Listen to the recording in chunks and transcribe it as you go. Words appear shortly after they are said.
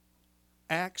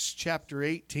Acts chapter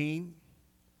 18.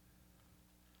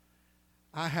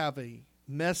 I have a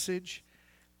message,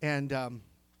 and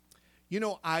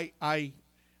I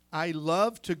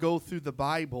love to go through the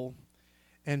Bible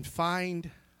and find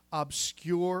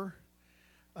obscure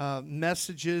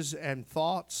messages and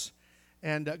thoughts,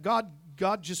 and God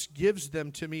just gives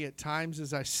them to me at times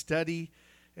as I study,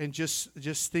 and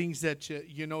just things that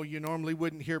you normally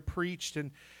wouldn't hear preached.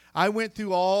 And I went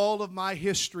through all of my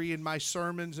history and my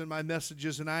sermons and my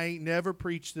messages, and I ain't never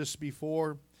preached this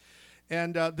before.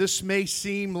 And this may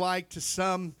seem like to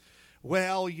some,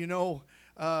 maybe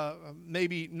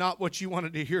not what you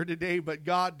wanted to hear today, but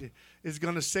God is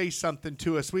going to say something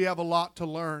to us. We have a lot to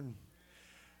learn.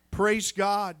 Praise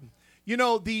God. You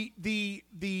know,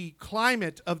 the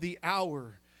climate of the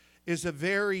hour is a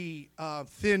very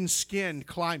thin-skinned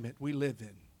climate we live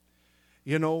in.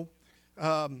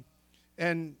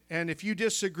 And if you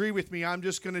disagree with me, I'm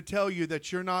just going to tell you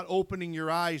that you're not opening your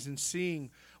eyes and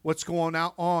seeing what's going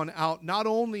on not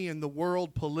only in the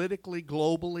world politically,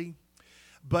 globally,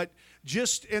 but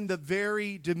just in the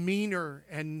very demeanor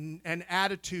and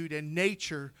attitude and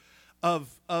nature of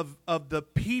the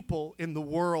people in the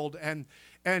world, and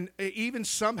even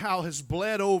somehow has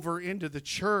bled over into the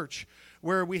church,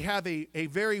 where we have a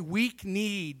very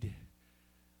weak-kneed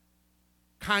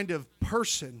kind of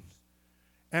person.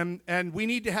 And we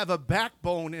need to have a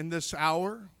backbone in this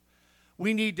hour.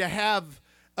 We need to have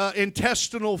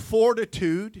intestinal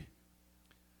fortitude.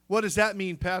 What does that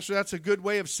mean, Pastor? That's a good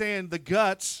way of saying the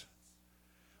guts.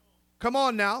 Come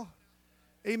on now.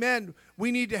 Amen.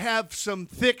 We need to have some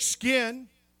thick skin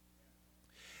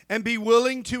and be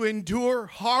willing to endure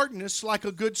hardness like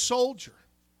a good soldier.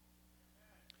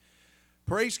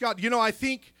 Praise God. I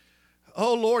think,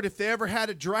 oh Lord, if they ever had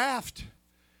a draft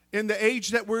in the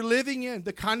age that we're living in,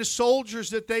 the kind of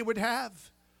soldiers that they would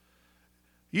have.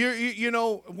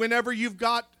 Whenever you've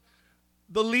got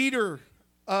the leader,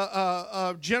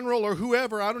 general or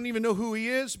whoever, I don't even know who he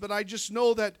is, but I just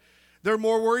know that they're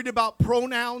more worried about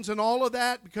pronouns and all of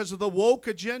that because of the woke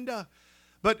agenda.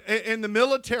 But in the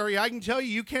military, I can tell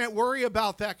you can't worry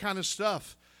about that kind of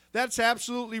stuff. That's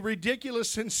absolutely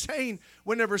ridiculous, insane,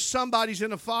 whenever somebody's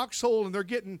in a foxhole and they're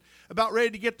getting about ready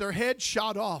to get their head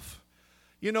shot off.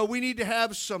 We need to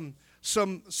have some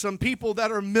people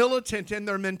that are militant in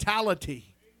their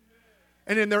mentality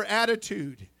and in their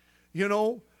attitude,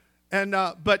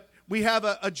 but we have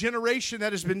a generation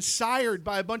that has been sired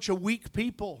by a bunch of weak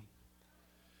people.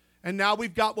 And now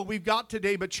we've got what we've got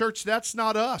today, but church, that's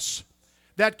not us.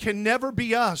 That can never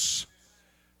be us.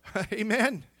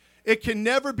 Amen. It can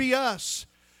never be us.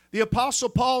 The Apostle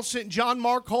Paul sent John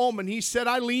Mark home, and he said,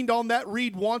 I leaned on that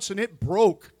reed once and it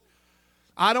broke.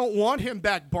 I don't want him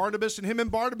back. Barnabas and him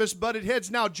and Barnabas butted heads.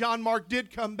 Now, John Mark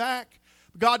did come back.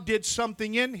 God did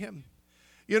something in him.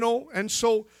 And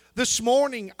so this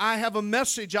morning I have a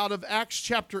message out of Acts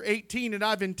chapter 18, and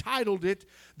I've entitled it,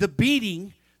 The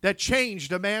Beating That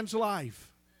Changed a Man's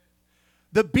Life.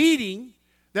 The beating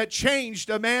that changed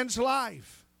a man's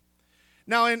life.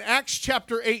 Now, in Acts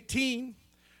chapter 18,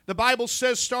 the Bible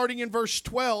says, starting in verse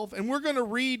 12, and we're going to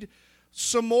read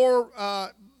some more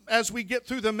as we get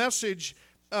through the message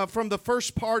from the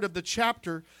first part of the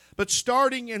chapter, but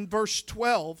starting in verse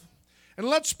 12, and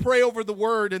let's pray over the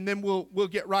word, and then we'll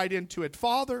get right into it.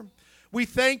 Father, we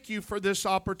thank you for this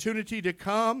opportunity to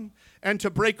come and to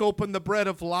break open the bread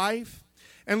of life.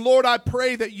 And Lord, I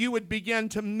pray that you would begin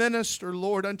to minister,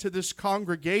 Lord, unto this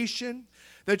congregation,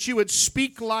 that you would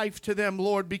speak life to them,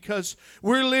 Lord, because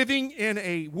we're living in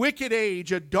a wicked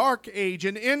age, a dark age,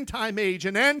 an end-time age.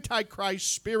 An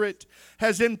antichrist spirit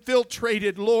has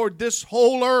infiltrated, Lord, this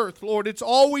whole earth. Lord, it's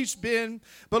always been,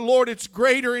 but Lord, it's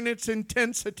greater in its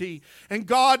intensity. And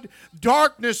God,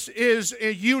 darkness is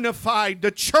unified. The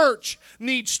church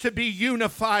needs to be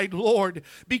unified, Lord,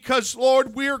 because,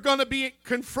 Lord, we're going to be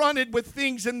confronted with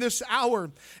things in this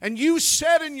hour. And you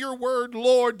said in your word,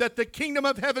 Lord, that the kingdom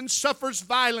of heaven suffers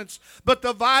violence, but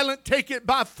the violent take it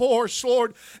by force,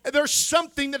 Lord. There's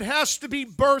something that has to be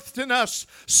birthed in us,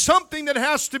 something that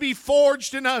has to be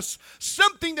forged in us,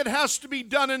 something that has to be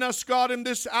done in us, God, in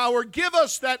this hour. Give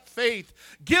us that faith.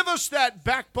 Give us that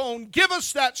backbone. Give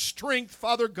us that strength,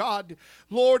 Father God.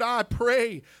 Lord, I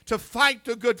pray to fight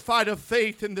the good fight of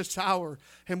faith in this hour,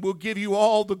 and we'll give you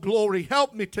all the glory.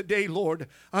 Help me today, Lord.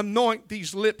 Anoint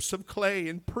these lips of clay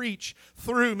and preach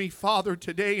through me, Father,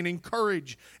 today, and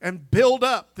encourage and build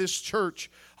up this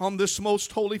church on this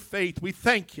most holy faith. We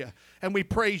thank you and we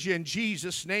praise you in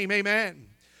Jesus' name. Amen.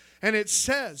 And it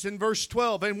says in verse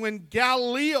 12, and when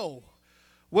Gallio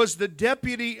was the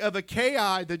deputy of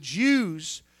Achaia, the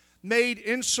Jews made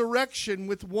insurrection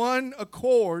with one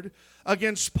accord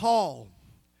against Paul.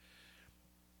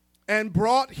 and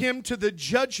brought him to the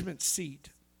judgment seat,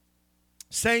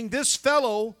 saying, "This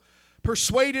fellow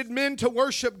persuaded men to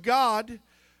worship God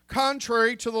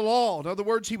contrary to the law." In other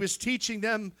words, he was teaching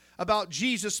them about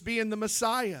Jesus being the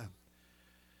Messiah.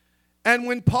 And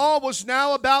when Paul was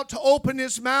now about to open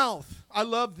his mouth, I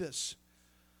love this,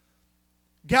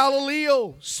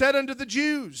 Galileo said unto the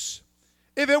Jews,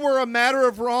 "If it were a matter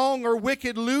of wrong or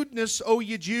wicked lewdness, O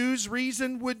ye Jews,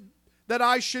 reason would that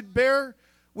I should bear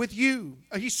with you."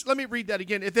 Let me read that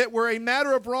again. "If it were a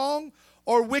matter of wrong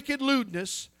or wicked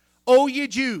lewdness, O ye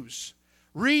Jews,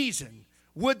 reason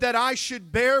would that I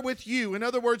should bear with you." In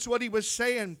other words, what he was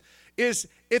saying is,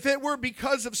 if it were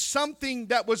because of something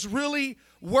that was really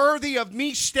worthy of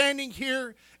me standing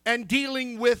here and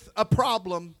dealing with a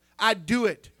problem, I'd do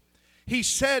it. He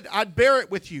said, I'd bear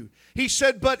it with you. He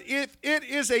said, but if it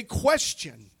is a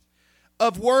question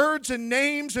of words and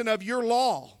names and of your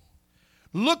law,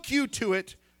 look you to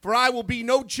it, for I will be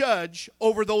no judge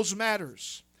over those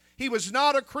matters. He was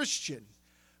not a Christian.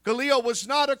 Galileo was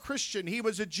not a Christian. He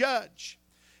was a judge.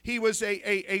 He was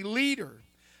a leader,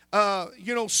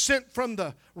 sent from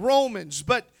the Romans.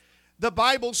 But the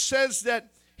Bible says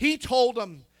that he told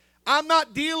them, I'm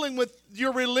not dealing with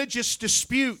your religious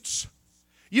disputes.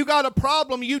 You got a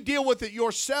problem, you deal with it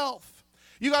yourself.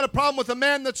 You got a problem with a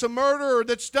man that's a murderer,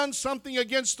 that's done something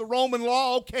against the Roman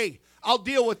law, okay, I'll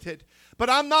deal with it. But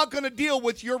I'm not going to deal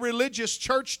with your religious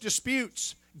church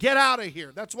disputes. Get out of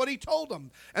here. That's what he told them.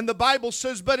 And the Bible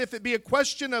says, but if it be a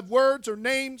question of words or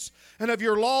names and of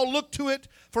your law, look to it,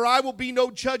 for I will be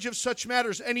no judge of such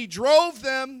matters. And he drove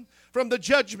them from the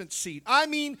judgment seat. I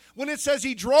mean, when it says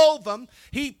he drove them,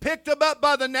 he picked them up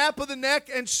by the nape of the neck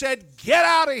and said, get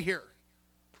out of here.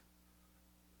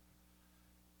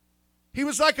 He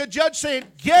was like a judge saying,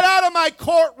 get out of my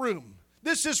courtroom.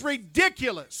 This is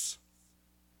ridiculous.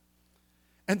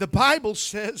 And the Bible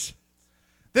says,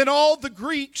 then all the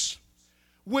Greeks,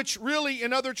 which really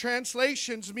in other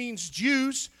translations means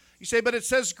Jews. You say, but it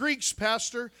says Greeks,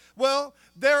 Pastor. Well,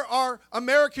 there are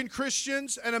American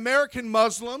Christians and American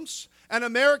Muslims and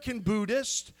American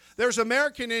Buddhists. There's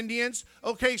American Indians.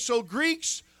 Okay, so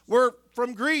Greeks were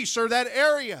from Greece or that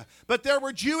area. But there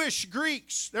were Jewish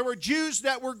Greeks. There were Jews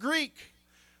that were Greek.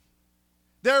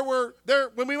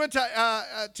 When we went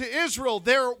to Israel,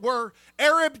 there were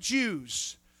Arab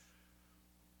Jews.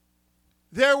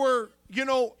 There were,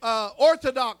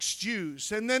 Orthodox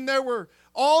Jews, and then there were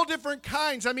all different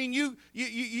kinds. I mean,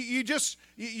 you just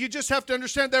have to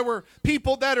understand there were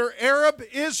people that are Arab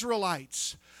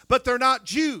Israelites, but they're not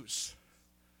Jews.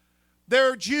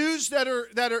 There are Jews that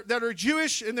are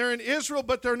Jewish and they're in Israel,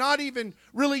 but they're not even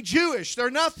really Jewish. They're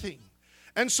nothing.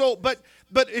 And so, but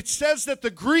it says that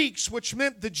the Greeks, which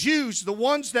meant the Jews, the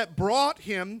ones that brought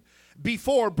him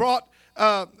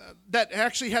that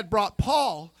actually had brought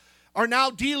Paul, are now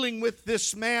dealing with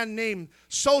this man named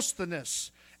Sosthenes.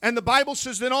 And the Bible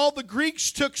says, then all the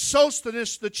Greeks took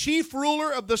Sosthenes, the chief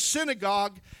ruler of the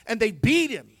synagogue, and they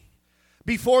beat him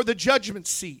before the judgment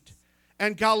seat.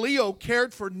 And Galileo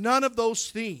cared for none of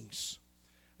those things.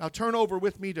 Now turn over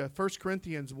with me to 1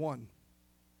 Corinthians 1.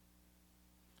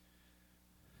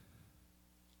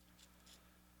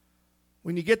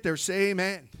 When you get there, say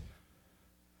amen.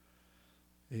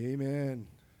 Amen.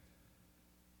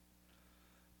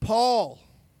 Paul,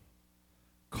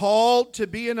 called to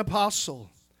be an apostle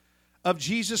of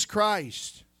Jesus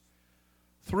Christ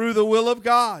through the will of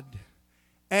God,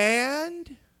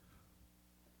 and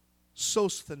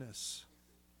Sosthenes,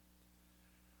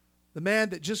 the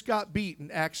man that just got beat in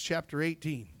Acts chapter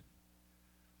 18.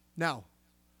 Now,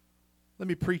 let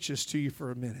me preach this to you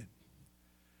for a minute.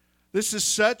 This is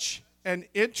such an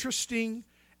interesting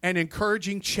and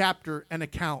encouraging chapter and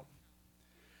account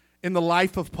in the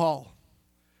life of Paul,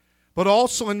 but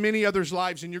also in many others'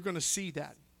 lives, and you're going to see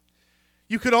that.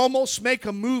 You could almost make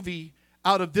a movie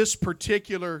out of this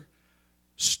particular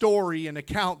story and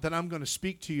account that I'm going to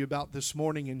speak to you about this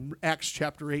morning in Acts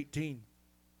chapter 18.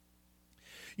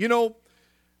 You know,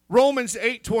 Romans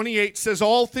 8:28 says,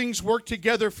 all things work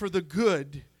together for the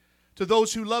good to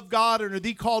those who love God and are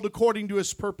the called according to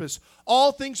his purpose.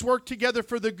 All things work together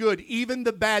for the good, even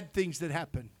the bad things that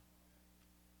happen.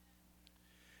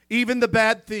 Even the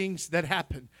bad things that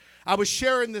happen. I was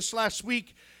sharing this last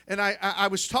week, and I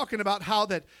was talking about how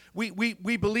that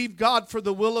we believe God for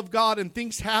the will of God, and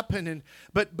things happen.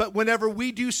 But whenever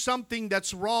we do something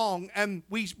that's wrong and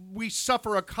we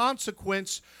suffer a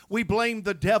consequence, we blame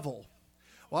the devil.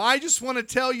 Well, I just want to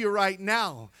tell you right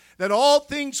now that all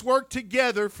things work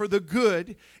together for the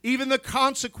good, even the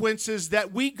consequences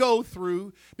that we go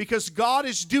through, because God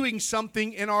is doing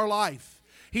something in our life.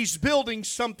 He's building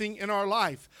something in our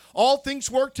life. All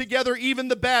things work together, even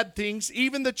the bad things,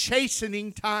 even the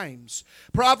chastening times.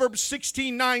 Proverbs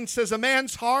 16:9 says, a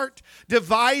man's heart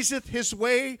deviseth his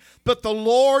way, but the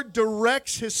Lord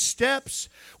directs his steps.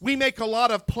 We make a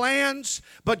lot of plans,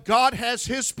 but God has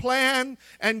His plan,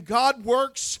 and God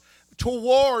works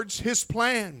towards His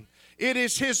plan. It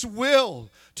is His will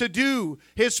to do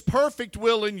His perfect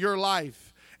will in your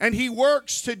life. And He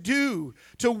works to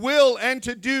will and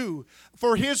to do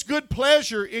for His good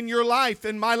pleasure in your life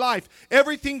and my life.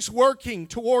 Everything's working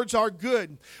towards our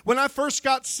good. When I first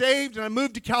got saved and I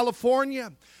moved to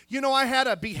California, I had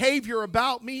a behavior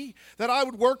about me that I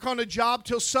would work on a job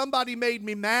till somebody made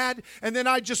me mad, and then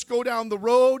I'd just go down the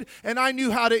road, and I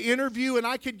knew how to interview, and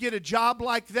I could get a job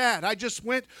like that. I just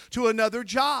went to another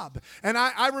job. And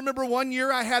I remember one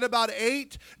year I had about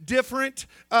 8 different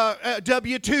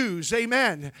W-2s,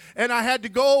 amen. And I had to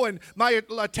go, and my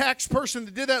tax person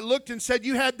that did that looked and said,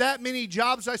 you had that many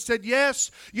jobs? I said,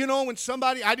 yes. When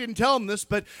somebody, I didn't tell them this,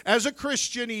 but as a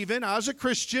Christian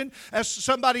as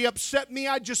somebody upset me,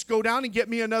 I'd just go down and get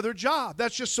me another job.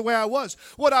 That's just the way I was.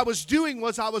 What I was doing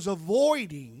was I was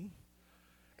avoiding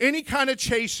any kind of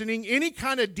chastening, any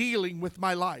kind of dealing with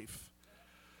my life,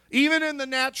 even in the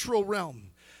natural realm,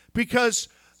 because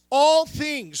all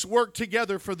things work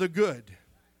together for the good.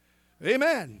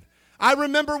 Amen. I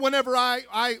remember whenever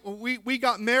we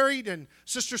got married, and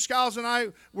Sister Skiles and I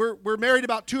were married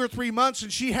about 2 or 3 months,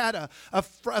 and she had a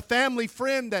family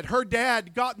friend that her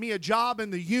dad got me a job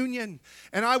in the union,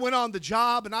 and I went on the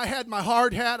job, and I had my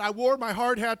hard hat. I wore my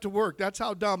hard hat to work. That's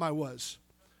how dumb I was.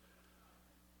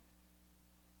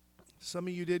 Some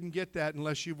of you didn't get that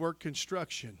unless you worked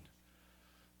construction.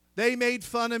 They made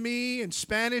fun of me in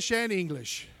Spanish and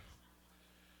English.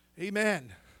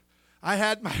 Amen.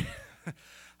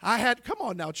 Come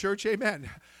on now, church, amen.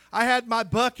 I had my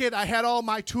bucket, I had all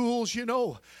my tools,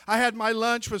 I had my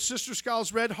lunch with Sister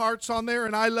Skiles red hearts on there,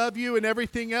 and I love you and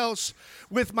everything else,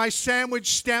 with my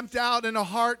sandwich stamped out in a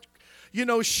heart,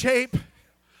 shape.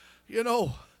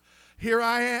 Here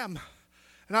I am.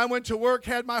 And I went to work,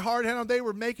 had my hard hat on. They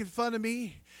were making fun of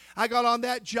me. I got on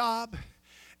that job,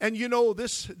 and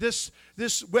this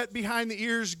wet behind the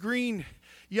ears green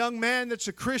young man that's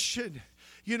a Christian,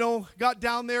 got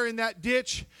down there in that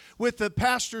ditch with the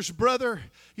pastor's brother.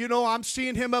 I'm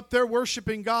seeing him up there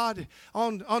worshiping God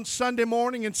on Sunday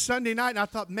morning and Sunday night. And I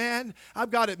thought, man, I've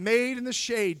got it made in the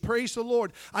shade. Praise the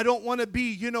Lord. I don't want to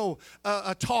be,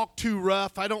 talk too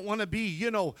rough. I don't want to be,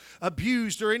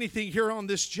 abused or anything here on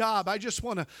this job. I just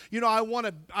want to, I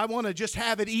want to just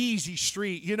have it easy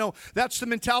street. That's the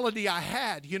mentality I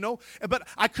had, But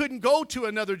I couldn't go to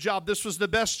another job. This was the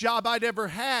best job I'd ever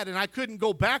had, and I couldn't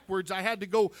go backwards. I had to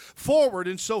go forward.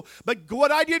 And so, but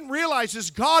what I didn't realize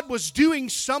is God was doing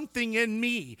something in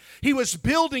me. He was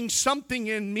building something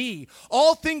in me.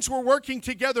 All things were working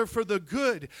together for the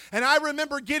good. And I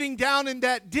remember getting down in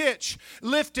that ditch,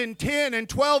 lifting 10 and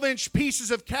 12-inch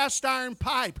pieces of cast iron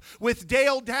pipe with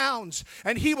Dale Downs.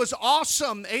 And he was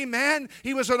awesome. Amen.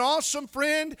 He was an awesome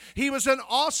friend. He was an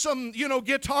awesome,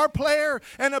 guitar player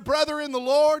and a brother in the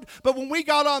Lord. But when we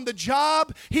got on the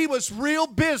job, he was real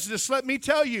business, let me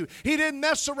tell you. He didn't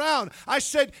mess around. I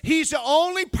said, he's the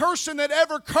only person that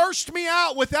ever cursed me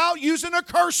out without using a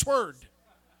curse word.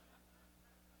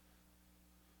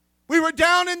 We were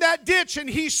down in that ditch, and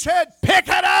he said, pick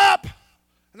it up.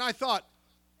 And I thought,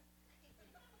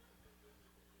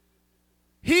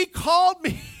 he called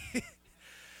me.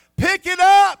 Pick it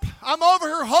up. I'm over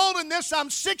here holding this. I'm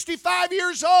 65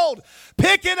 years old.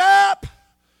 Pick it up.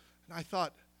 And I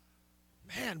thought,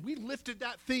 man, we lifted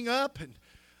that thing up, and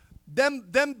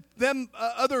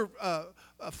other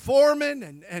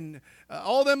foremen and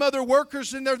all them other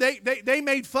workers in there, they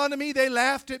made fun of me. They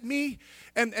laughed at me,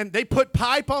 and they put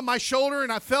pipe on my shoulder,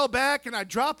 and I fell back, and I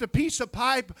dropped a piece of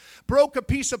pipe, broke a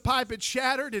piece of pipe, it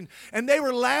shattered, and they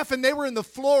were laughing. They were in the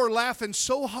floor laughing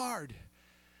so hard.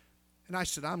 And I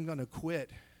said, I'm going to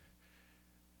quit.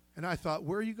 And I thought,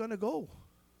 where are you going to go?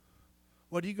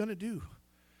 What are you going to do?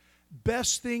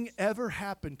 Best thing ever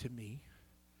happened to me,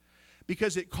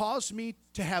 because it caused me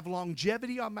to have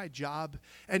longevity on my job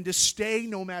and to stay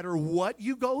no matter what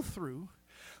you go through,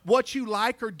 what you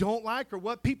like or don't like, or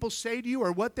what people say to you,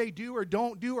 or what they do or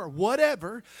don't do, or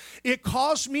whatever. It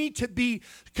caused me to be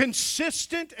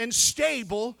consistent and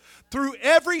stable through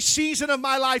every season of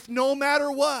my life, no matter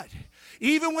what.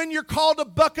 even when you're called a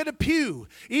bucket of pew,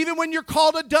 even when you're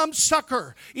called a dumb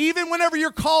sucker, even whenever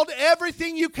you're called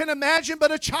everything you can imagine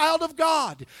but a child of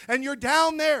God, and you're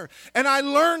down there. And I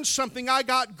learned something. I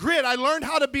got grit. I learned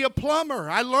how to be a plumber.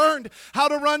 I learned how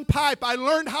to run pipe. I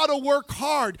learned how to work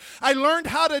hard. I learned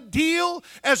how to deal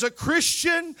as a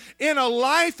Christian in a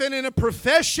life and in a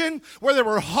profession where there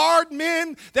were hard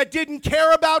men that didn't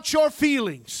care about your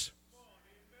feelings.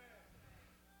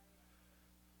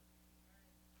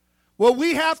 Well,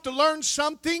 we have to learn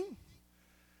something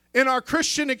in our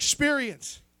Christian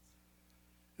experience.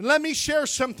 And let me share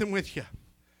something with you.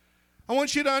 I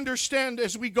want you to understand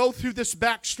as we go through this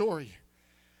backstory.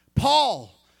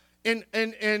 Paul, in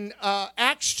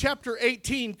Acts chapter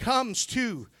 18, comes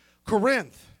to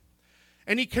Corinth.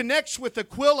 And he connects with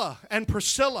Aquila and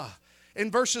Priscilla in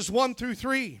verses 1 through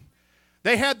 3.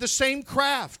 They had the same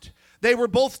craft. They were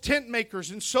both tent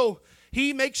makers. And so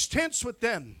he makes tents with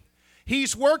them.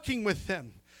 He's working with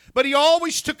them. But he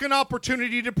always took an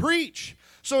opportunity to preach.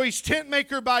 So he's tent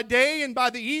maker by day, and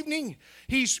by the evening,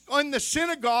 he's in the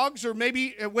synagogues, or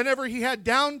maybe whenever he had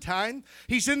downtime,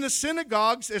 he's in the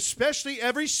synagogues, especially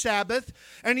every Sabbath,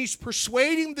 and he's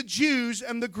persuading the Jews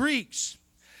and the Greeks.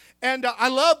 And I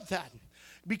love that,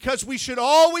 because we should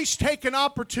always take an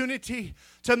opportunity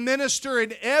to minister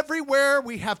in everywhere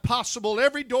we have possible,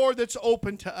 every door that's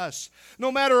open to us.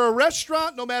 No matter a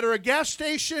restaurant, no matter a gas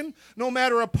station, no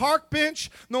matter a park bench,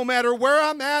 no matter where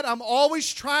I'm at, I'm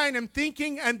always trying and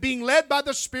thinking and being led by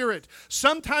the Spirit.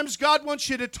 Sometimes God wants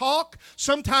you to talk.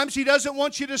 Sometimes He doesn't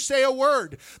want you to say a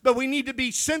word. But we need to be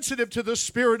sensitive to the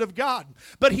Spirit of God.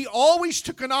 But he always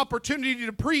took an opportunity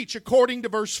to preach according to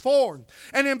verse 4.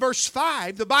 And in verse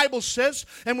 5, the Bible says,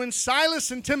 and when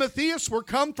Silas and Timotheus were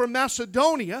come from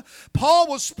Macedonia, Paul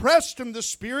was pressed in the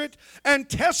Spirit and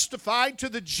testified to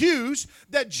the Jews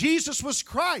that Jesus was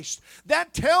Christ.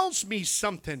 That tells me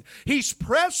something. He's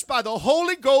pressed by the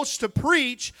Holy Ghost to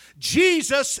preach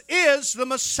Jesus is the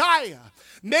Messiah.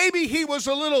 Maybe he was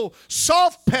a little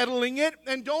soft-pedaling it,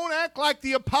 and don't act like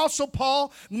the Apostle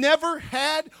Paul never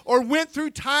had or went through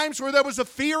times where there was a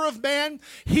fear of man.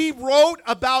 He wrote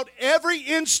about every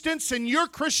instance in your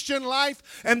Christian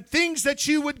life and things that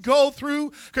you would go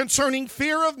through concerning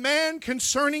fear of man,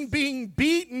 concerning being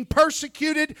beaten,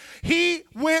 persecuted. He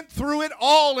went through it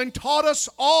all and taught us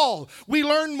all. We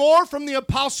learn more from the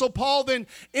Apostle Paul than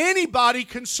anybody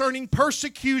concerning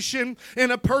persecution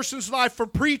in a person's life for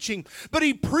preaching. But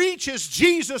he preaches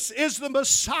Jesus is the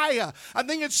Messiah. I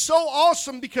think it's so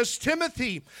awesome because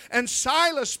Timothy and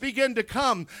Silas begin to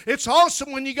come. It's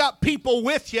awesome when you got people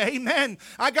with you. Amen.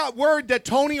 I got word that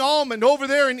Tony Almond over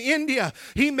there in India,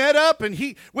 he met up and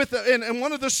he in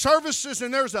one of the services,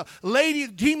 and there's a lady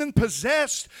demon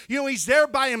possessed. You know, he's there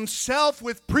by himself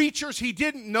with preachers he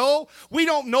didn't know. We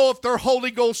don't know if they're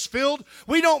Holy Ghost filled.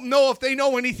 We don't know if they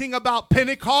know anything about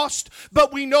Pentecost,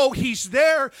 but we know he's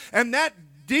there, and that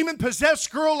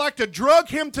demon-possessed girl like to drug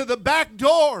him to the back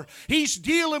door. He's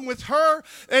dealing with her,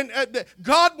 and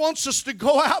God wants us to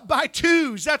go out by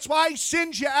twos. That's why He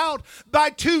sends you out by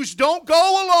twos. Don't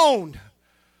go alone.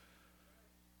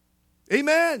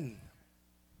 Amen.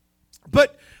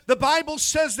 But the Bible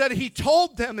says that He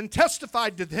told them and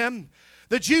testified to them,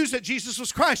 the Jews, that Jesus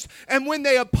was Christ. And when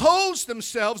they opposed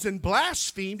themselves and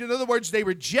blasphemed, in other words, they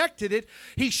rejected it,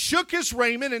 He shook His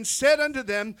raiment and said unto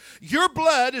them, your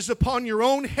blood is upon your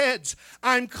own heads.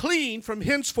 I'm clean from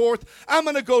henceforth. I'm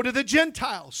going to go to the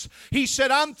Gentiles. He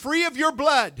said, I'm free of your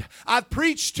blood. I've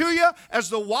preached to you as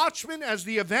the watchman, as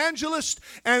the evangelist,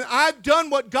 and I've done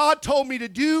what God told me to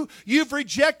do. You've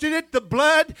rejected it. The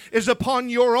blood is upon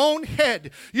your own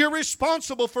head. You're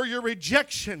responsible for your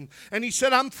rejection. And He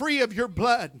said, I'm free of your blood.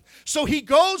 So He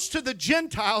goes to the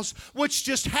Gentiles, which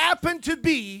just happened to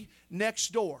be next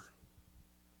door.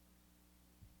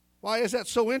 Why is that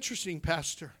so interesting,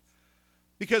 Pastor?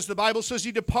 Because the Bible says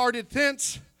He departed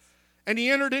thence, and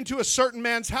He entered into a certain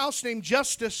man's house named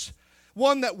Justus,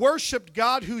 one that worshiped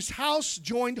God, whose house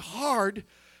joined hard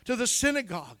to the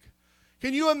synagogue.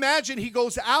 Can you imagine? He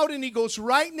goes out and he goes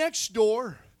right next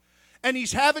door, and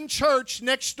he's having church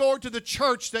next door to the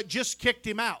church that just kicked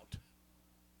him out.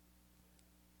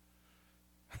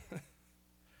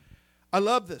 I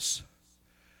love this.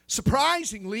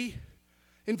 Surprisingly,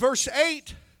 in verse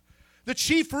 8, the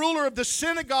chief ruler of the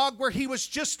synagogue where he was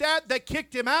just at that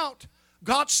kicked him out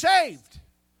got saved.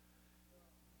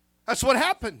 That's what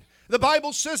happened. The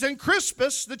Bible says, and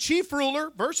Crispus, the chief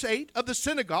ruler, verse 8, of the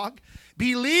synagogue,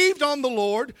 believed on the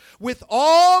Lord with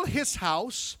all his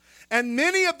house, and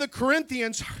many of the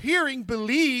Corinthians hearing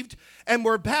believed and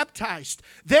were baptized.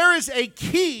 There is a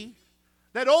key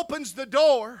that opens the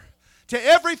door to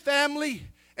every family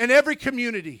and every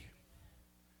community.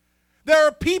 There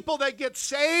are people that get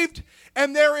saved,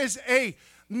 and there is a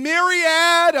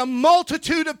myriad, a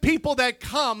multitude of people that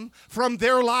come from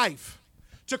their life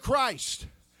to Christ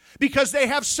because they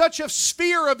have such a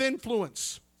sphere of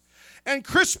influence. And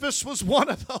Crispus was one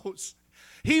of those.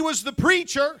 He was the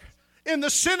preacher in the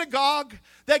synagogue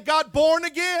that got born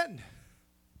again.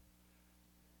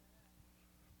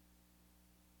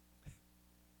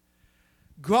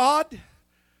 God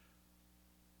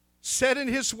said in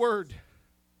His Word,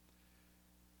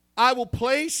 I will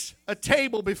place a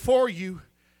table before you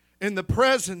in the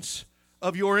presence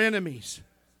of your enemies.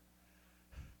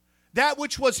 That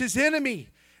which was his enemy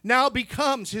now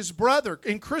becomes his brother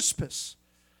in Crispus.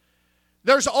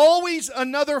 There's always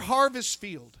another harvest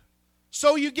field.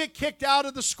 So you get kicked out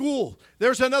of the school,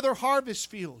 there's another harvest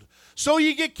field. So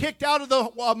you get kicked out of the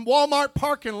Walmart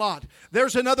parking lot,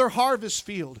 there's another harvest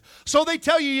field. So they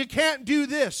tell you can't do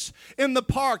this in the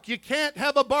park. You can't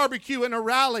have a barbecue in a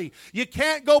rally. You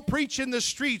can't go preach in the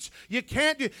streets. You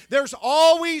can't do. There's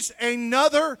always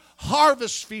another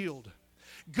harvest field.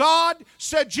 God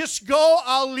said, just go,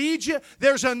 I'll lead you.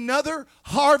 There's another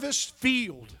harvest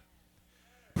field.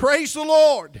 Praise the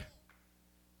Lord.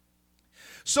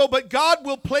 So, but God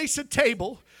will place a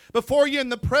table before you in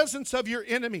the presence of your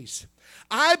enemies.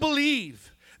 I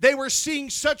believe they were seeing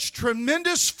such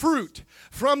tremendous fruit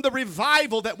from the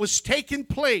revival that was taking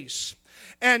place.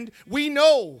 And we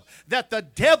know that the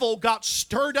devil got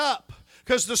stirred up,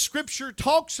 because the scripture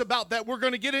talks about that. We're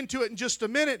going to get into it in just a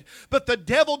minute. But the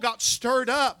devil got stirred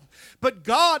up. But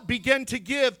God began to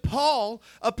give Paul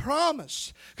a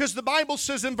promise. Because the Bible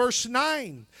says in verse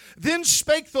 9, then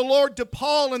spake the Lord to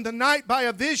Paul in the night by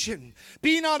a vision,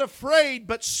 be not afraid,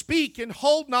 but speak, and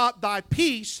hold not thy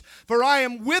peace, for I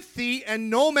am with thee, and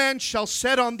no man shall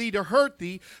set on thee to hurt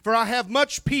thee, for I have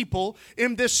much people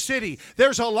in this city.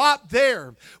 There's a lot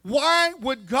there. Why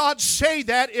would God say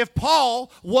that if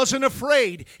Paul wasn't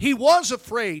afraid? He was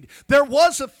afraid. There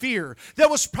was a fear. There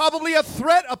was probably a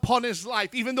threat upon his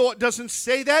life, even though it doesn't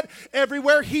say that.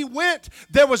 Everywhere he went,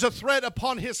 there was a threat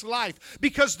upon his life,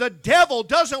 because the devil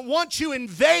doesn't want you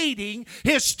invading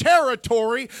his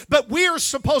territory, but we're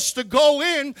supposed to go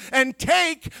in and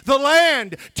take the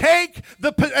land, take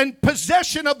the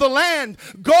possession of the land,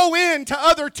 go into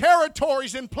other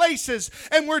territories and places,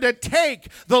 and we're to take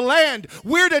the land.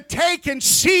 We're to take and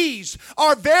seize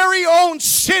our very own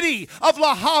city of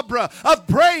La Habra, of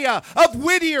Brea, of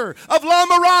Whittier, of La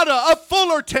Mirada, of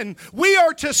Fullerton. We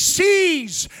are to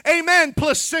seize, amen,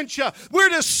 Placentia. We're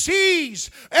to seize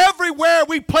everywhere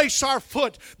we place our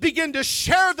foot. Begin to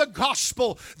share the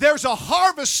gospel. There's a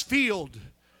harvest field.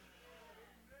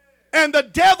 And the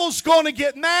devil's going to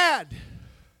get mad.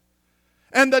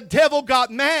 And the devil got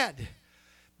mad.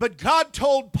 But God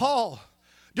told Paul,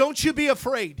 don't you be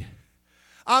afraid.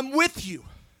 I'm with you.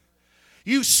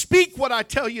 You speak what I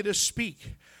tell you to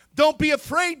speak. Don't be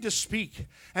afraid to speak.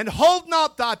 And hold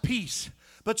not thy peace,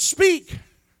 but speak.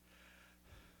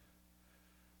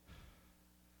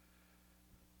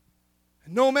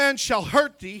 No man shall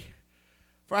hurt thee,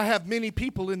 for I have many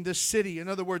people in this city. In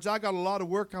other words, I got a lot of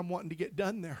work I'm wanting to get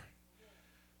done there.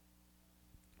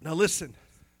 Now listen,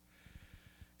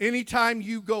 anytime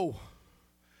you go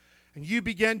and you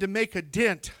begin to make a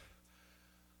dent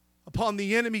upon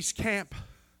the enemy's camp,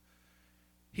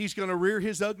 he's going to rear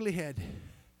his ugly head.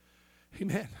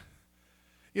 Amen.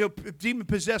 You know,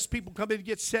 demon-possessed people come in and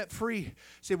get set free.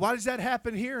 Say, why does that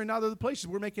happen here and not other places?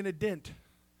 We're making a dent.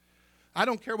 I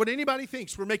don't care what anybody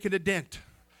thinks. We're making a dent.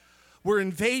 We're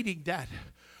invading that.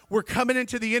 We're coming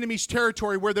into the enemy's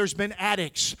territory where there's been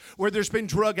addicts, where there's been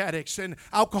drug addicts and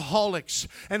alcoholics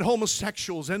and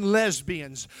homosexuals and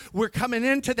lesbians. We're coming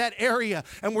into that area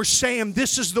and we're saying,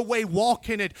 this is the way, walk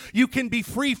in it. You can be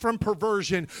free from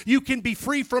perversion. You can be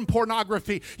free from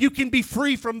pornography. You can be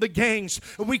free from the gangs.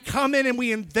 And we come in and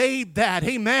we invade that.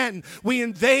 Amen. We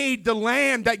invade the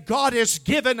land that God has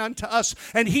given unto us,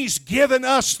 and He's given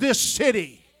us this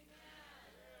city.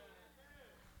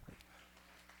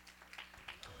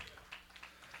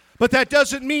 But that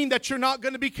doesn't mean that you're not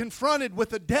going to be confronted with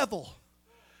the devil.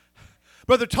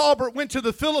 Brother Talbert went to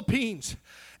the Philippines.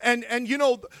 And you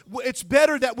know, it's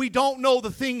better that we don't know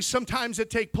the things sometimes that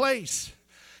take place.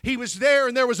 He was there,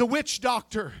 and there was a witch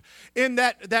doctor in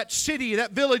that city,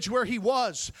 that village where he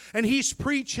was. And he's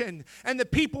preaching, and the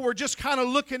people were just kind of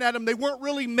looking at him. They weren't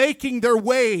really making their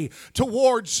way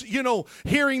towards, you know,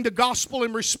 hearing the gospel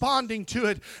and responding to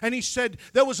it. And he said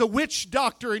there was a witch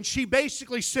doctor, and she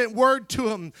basically sent word to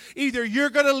him, either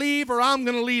you're going to leave or I'm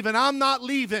going to leave, and I'm not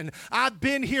leaving. I've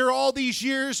been here all these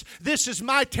years. This is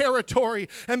my territory.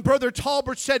 And Brother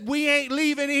Talbert said, we ain't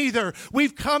leaving either.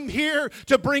 We've come here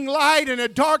to bring light in a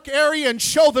dark dark area and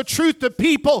show the truth to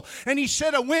people. And he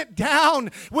said, I went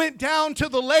down to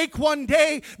the lake one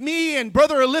day, me and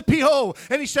Brother Alipio,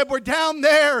 and he said, we're down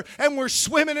there and we're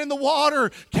swimming in the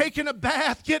water, taking a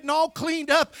bath, getting all cleaned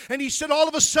up. And he said, all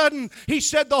of a sudden, he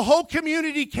said, the whole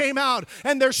community came out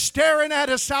and they're staring at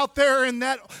us out there in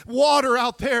that water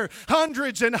out there.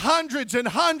 Hundreds and hundreds and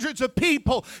hundreds of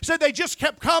people. Said they just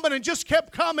kept coming and just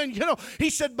kept coming. You know, he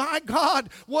said, my God,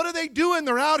 what are they doing?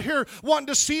 They're out here wanting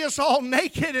to see us all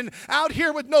naked and out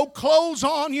here with no clothes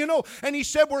on, you know. And he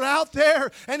said, we're out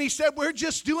there. And he said, we're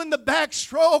just doing the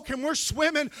backstroke and we're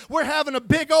swimming. We're having a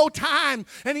big old time.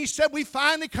 And he said, we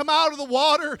finally come out of the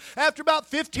water after about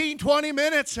 15, 20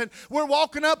 minutes. And we're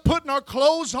walking up, putting our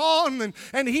clothes on.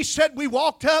 And he said, we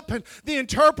walked up and the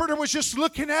interpreter was just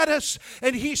looking at us.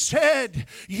 And he said,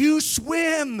 you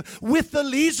swim with the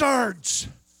lizards.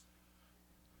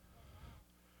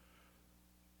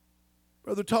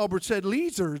 Brother Talbert said,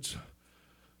 lizards?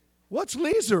 What's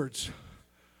lizards?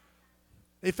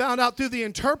 They found out through the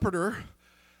interpreter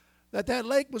that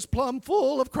lake was plumb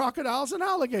full of crocodiles and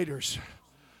alligators.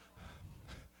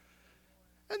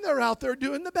 And they're out there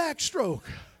doing the backstroke.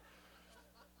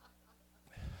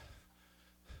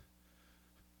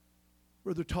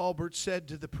 Brother Talbert said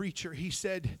to the preacher, he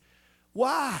said,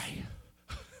 why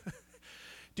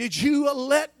did you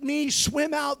let me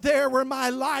swim out there where my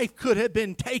life could have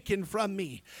been taken from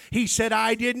me? He said,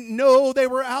 I didn't know they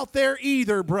were out there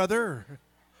either, brother.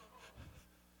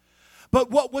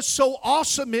 But what was so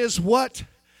awesome is what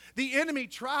the enemy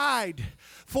tried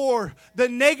for the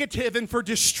negative and for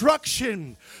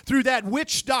destruction through that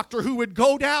witch doctor who would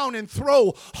go down and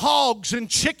throw hogs and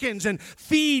chickens and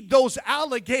feed those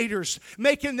alligators,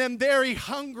 making them very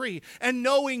hungry and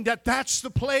knowing that that's the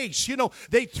place. You know,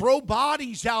 they throw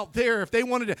bodies out there if they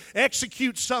wanted to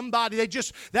execute somebody.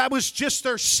 That was just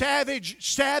their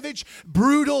savage,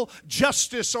 brutal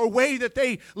justice or way that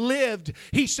they lived.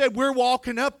 He said, we're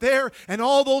walking up there and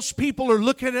all those people are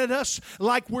looking at us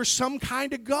like we're some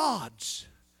kind of gods.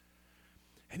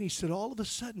 And he said, all of a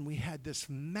sudden, we had this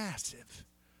massive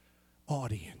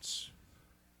audience.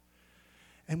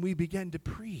 And we began to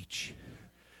preach,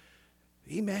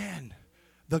 amen,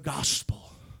 the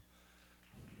gospel.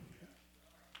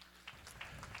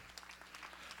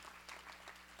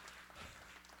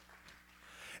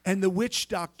 And the witch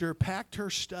doctor packed her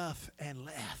stuff and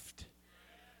left.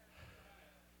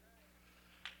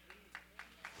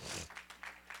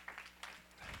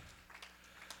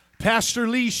 Pastor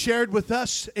Lee shared with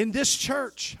us in this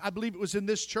church. I believe it was in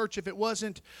this church. If it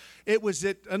wasn't, it was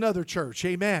at another church.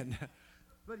 Amen.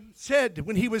 But he said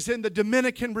when he was in the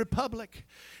Dominican Republic,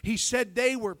 he said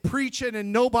they were preaching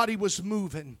and nobody was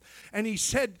moving. And he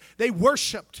said they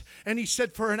worshiped. And he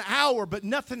said for an hour, but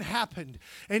nothing happened.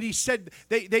 And he said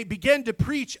they began to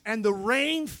preach and the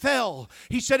rain fell.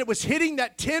 He said it was hitting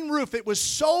that tin roof. It was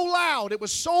so loud. It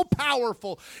was so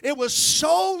powerful. It was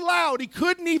so loud. He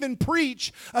couldn't even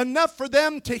preach enough for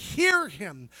them to hear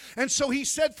him. And so he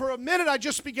said for a minute, I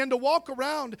just began to walk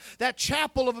around that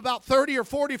chapel of about 30 or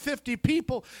 40, 50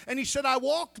 people. And he said, I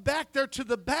walked back there to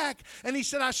the back. And he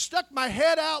said, I stuck my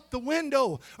head out the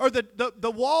window or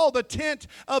the wall, the tent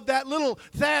of that little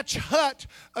thatch hut.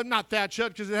 Not thatch hut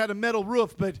because it had a metal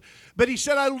roof. But he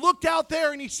said, I looked out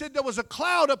there and he said there was a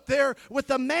cloud up there with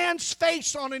a man's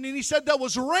face on it. And he said there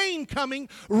was rain coming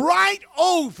right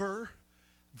over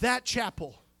that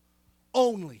chapel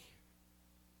only.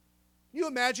 Can you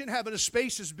imagine having a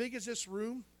space as big as this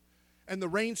room and the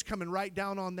rain's coming right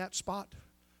down on that spot?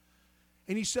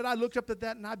 And he said, I looked up at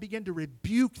that and I began to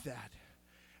rebuke that.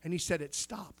 And he said, it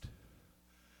stopped.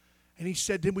 And he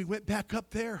said, then we went back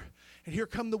up there and here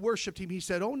come the worship team. He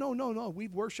said, oh, no.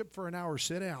 We've worshiped for an hour.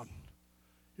 Sit down.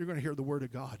 You're going to hear the word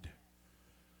of God.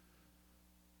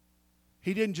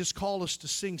 He didn't just call us to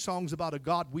sing songs about a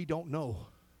God we don't know.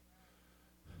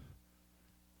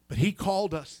 But he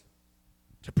called us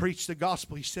to preach the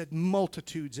gospel. He said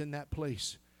multitudes in that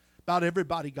place. About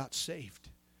everybody got saved.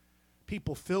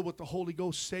 People filled with the Holy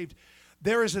Ghost saved.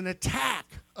 There is an attack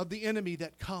of the enemy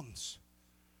that comes.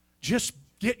 Just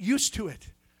get used to it.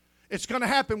 It's going to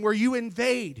happen where you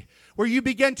invade, where you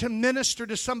begin to minister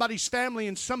to somebody's family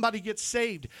and somebody gets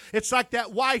saved. It's like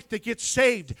that wife that gets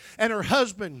saved and her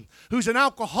husband, who's an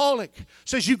alcoholic,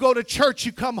 says, you go to church,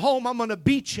 you come home, I'm going to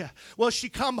beat you. Well, she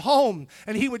come home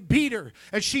and he would beat her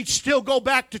and she'd still go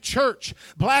back to church,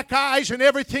 black eyes and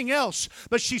everything else.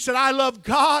 But she said, I love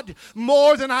God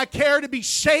more than I care to be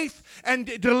safe and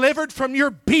delivered from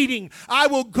your beating. I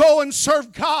will go and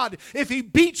serve God if he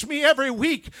beats me every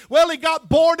week. Well, he got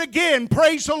born again again,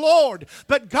 praise the Lord.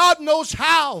 But God knows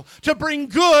how to bring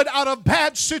good out of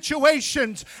bad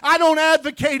situations. I don't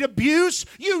advocate abuse.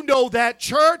 You know that,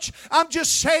 church. I'm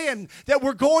just saying that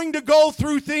we're going to go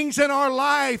through things in our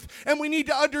life, and we need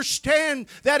to understand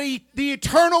that the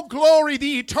eternal glory,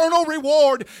 the eternal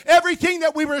reward, everything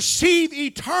that we receive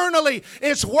eternally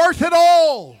is worth it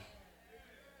all.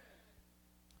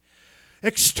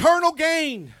 External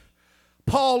gain,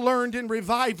 Paul learned in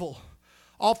revival,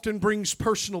 often brings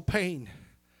personal pain.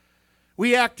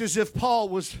 We act as if Paul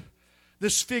was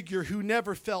this figure who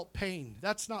never felt pain.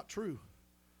 That's not true.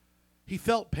 He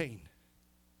felt pain.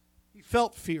 He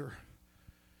felt fear.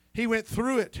 He went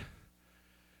through it.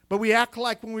 But we act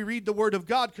like when we read the Word of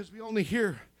God, because we only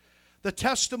hear the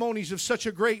testimonies of such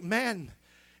a great man,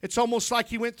 it's almost like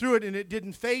he went through it and it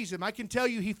didn't faze him. I can tell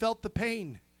you he felt the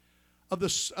pain of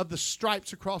the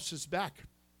stripes across his back.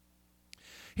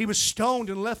 He was stoned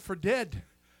and left for dead.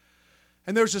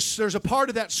 And there's a part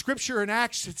of that scripture in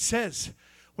Acts that says,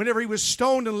 whenever he was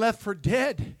stoned and left for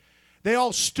dead, they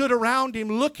all stood around him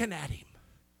looking at him.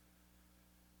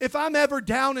 If I'm ever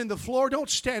down in the floor, don't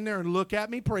stand there and look at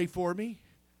me. Pray for me.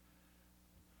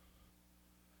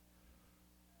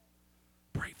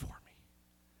 Pray for me.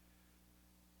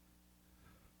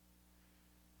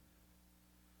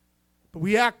 But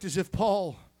we act as if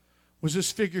Paul was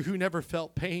this figure who never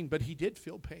felt pain, but he did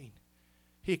feel pain.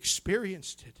 He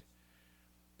experienced it.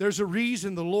 There's a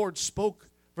reason the Lord spoke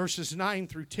verses 9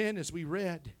 through 10 as we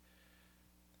read.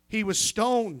 He was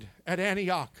stoned at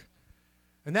Antioch,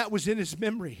 and that was in his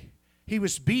memory. He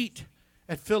was beat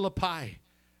at Philippi,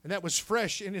 and that was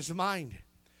fresh in his mind.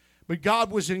 But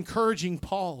God was encouraging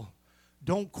Paul,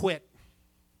 don't quit.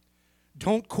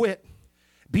 Don't quit.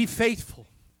 Be faithful.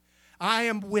 I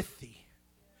am with thee.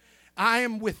 I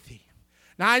am with thee.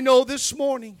 Now I know this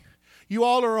morning you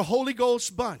all are a Holy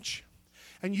Ghost bunch,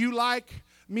 and you like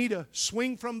me to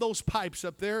swing from those pipes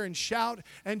up there and shout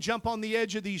and jump on the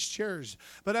edge of these chairs.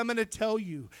 But I'm going to tell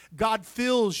you, God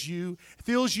fills you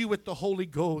with the Holy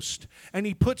Ghost, and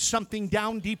He puts something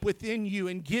down deep within you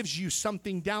and gives you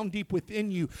something down deep within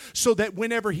you, so that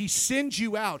whenever He sends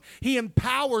you out, He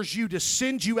empowers you to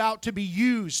send you out to be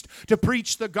used, to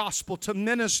preach the gospel, to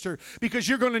minister, because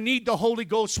you're going to need the Holy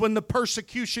Ghost when the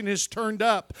persecution is turned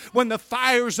up. When the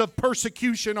fires of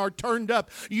persecution are turned up,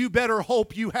 you better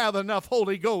hope you have enough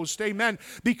Holy Ghost, amen,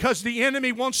 because the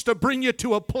enemy wants to bring you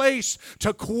to a place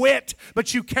to quit,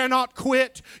 but you cannot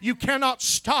quit, you cannot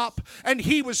stop. And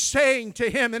he was saying to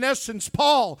him, in essence,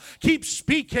 Paul, keep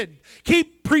speaking,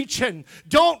 keep preaching,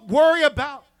 don't worry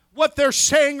about what they're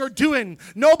saying or doing.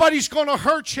 Nobody's going to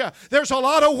hurt you. There's a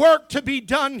lot of work to be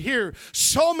done here.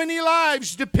 So many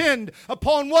lives depend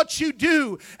upon what you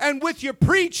do. And with your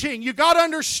preaching, you got to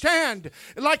understand,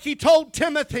 like he told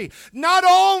Timothy, not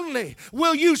only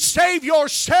will you save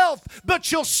yourself,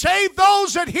 but you'll save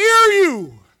those that hear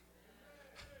you.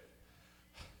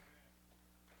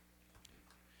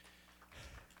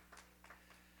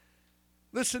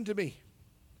 Listen to me.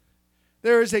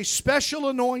 There is a special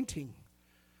anointing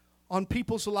on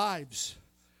people's lives.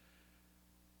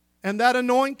 And that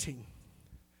anointing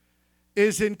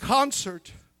is in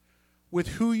concert with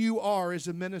who you are as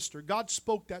a minister. God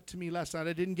spoke that to me last night.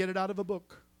 I didn't get it out of a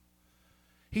book.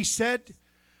 He said,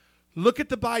 look at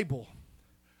the Bible.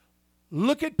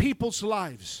 Look at people's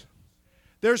lives.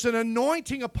 There's an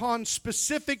anointing upon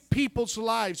specific people's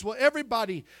lives. Well,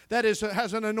 everybody that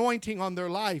has an anointing on their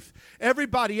life, every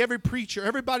preacher,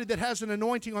 everybody that has an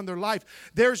anointing on their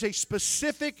life, there's a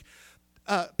specific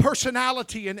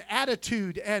personality and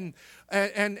attitude and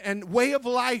way of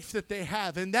life that they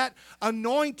have. And that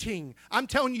anointing, I'm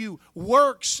telling you,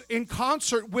 works in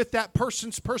concert with that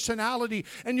person's personality.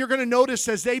 And you're going to notice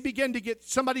as they begin to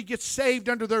somebody gets saved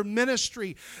under their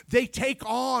ministry, they take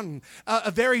on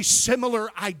a very similar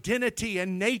identity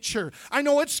and nature. I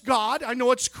know it's God, I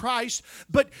know it's Christ,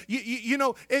 but you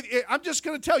know, I'm just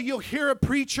going to tell you, you'll hear a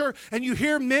preacher and you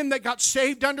hear men that got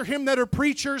saved under him that are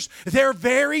preachers. They're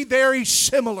very, very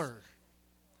similar.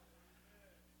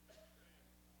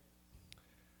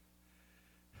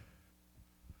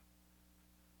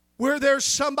 Where there's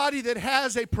somebody that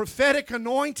has a prophetic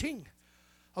anointing,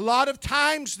 a lot of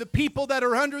times the people that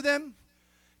are under them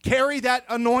carry that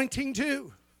anointing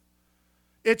too.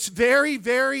 It's very,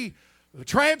 very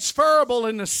transferable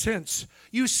in a sense.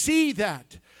 You see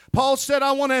that. Paul said,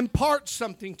 I want to impart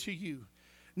something to you.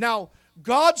 Now,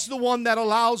 God's the one that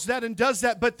allows that and does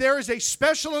that, but there is a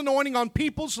special anointing on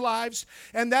people's lives,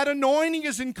 and that anointing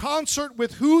is in concert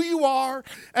with who you are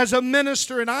as a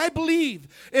minister, and I believe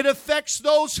it affects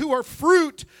those who are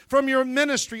fruit from your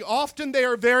ministry. Often they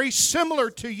are very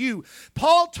similar to you.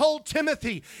 Paul told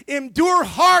Timothy, endure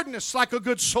hardness like a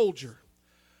good soldier.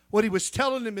 What he was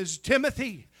telling him is,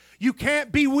 Timothy, you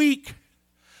can't be weak.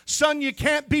 Son, you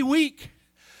can't be weak.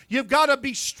 You've got to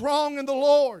be strong in the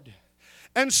Lord.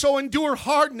 And so endure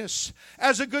hardness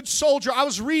as a good soldier. I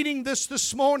was reading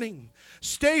this morning.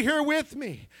 Stay here with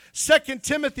me. 2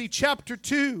 Timothy chapter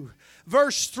 2,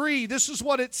 verse 3. This is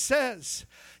what it says.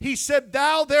 He said,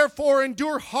 thou therefore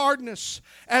endure hardness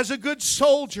as a good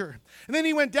soldier. And then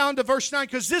he went down to verse 9,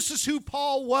 because this is who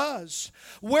Paul was.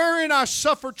 Wherein I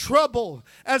suffer trouble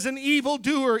as an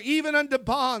evildoer, even unto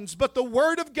bonds. But the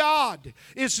word of God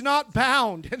is not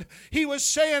bound. And he was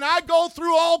saying, I go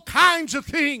through all kinds of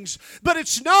things, but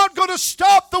it's not going to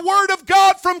stop the word of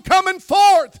God from coming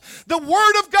forth. The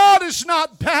word of God is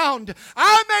not bound.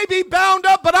 I may be bound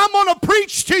up, but I'm going to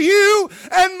preach to you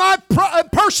and my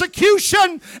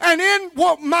persecution and in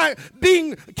my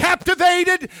being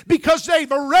captivated because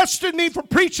they've arrested me for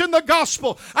preaching the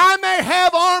gospel. I may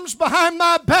have arms behind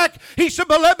my back. He said,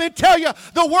 but let me tell you,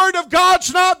 the word of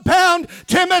God's not bound.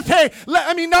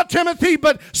 Not Timothy,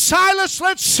 but Silas,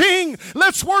 let's sing.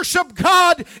 Let's worship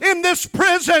God in this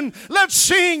prison. Let's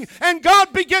sing. And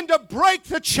God began to break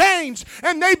the chains,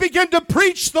 and they began to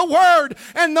preach the word,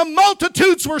 and the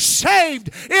multitudes were saved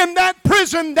in that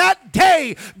prison that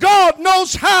day. God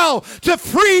knows how to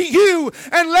free you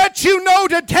and let you know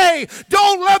today,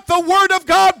 don't let the word of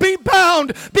God be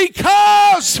bound,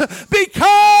 because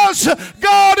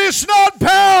God is not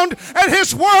bound and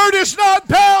his word is not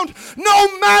bound,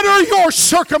 no matter your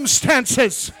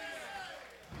circumstances.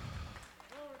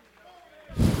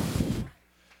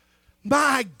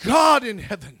 My God in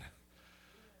heaven.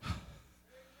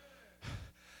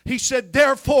 He said,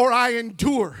 therefore I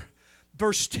endure,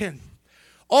 verse 10,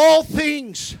 all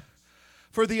things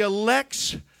for the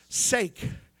elect's sake.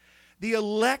 The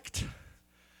elect,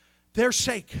 their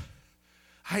sake,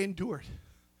 I endured.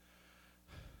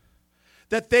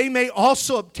 That they may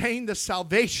also obtain the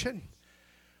salvation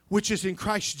which is in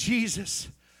Christ Jesus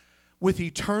with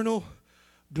eternal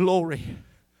glory.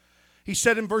 He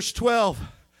said in verse 12,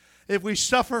 if we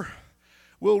suffer,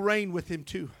 we'll reign with him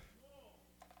too.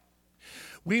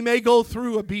 We may go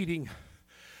through a beating.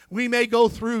 We may go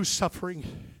through suffering.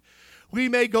 We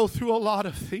may go through a lot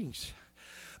of things.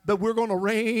 But we're going to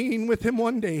reign with him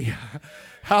one day.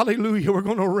 Hallelujah. We're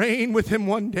going to reign with him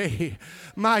one day.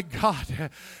 My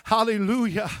God.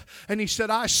 Hallelujah. And he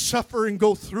said, I suffer and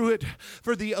go through it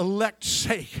for the elect's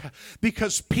sake,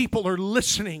 because people are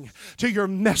listening to your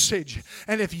message.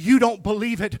 And if you don't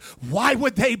believe it, why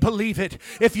would they believe it?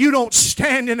 If you don't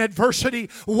stand in adversity,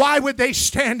 why would they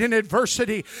stand in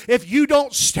adversity? If you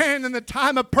don't stand in the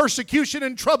time of persecution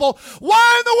and trouble,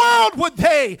 why in the world would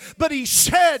they? But he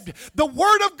said, the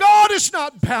word of God is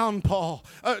not bound,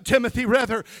 Timothy,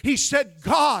 rather. He said,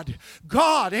 God,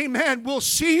 amen, will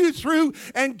see you through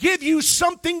and give you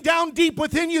something down deep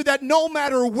within you that no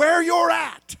matter where you're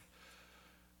at,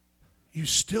 you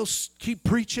still keep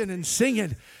preaching and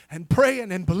singing and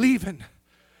praying and believing.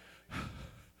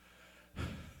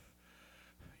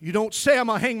 You don't say, I'm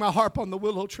going to hang my harp on the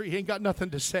willow tree. You ain't got nothing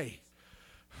to say.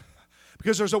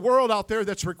 Because there's a world out there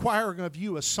that's requiring of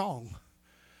you a song.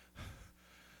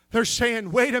 They're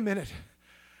saying, wait a minute,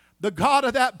 the God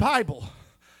of that Bible.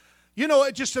 You know,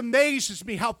 it just amazes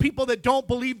me how people that don't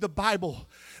believe the Bible,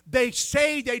 they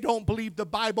say they don't believe the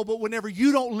Bible, but whenever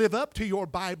you don't live up to your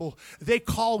Bible, they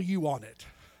call you on it.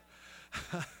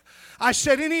 I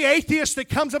said, any atheist that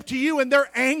comes up to you and they're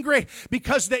angry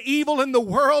because the evil in the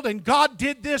world and God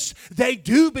did this, they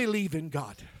do believe in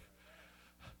God.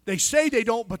 They say they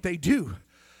don't, but they do.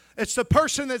 It's the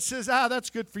person that says, that's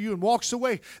good for you, and walks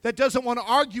away, that doesn't want to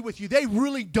argue with you. They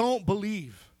really don't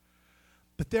believe.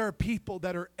 But there are people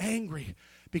that are angry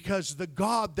because the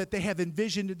God that they have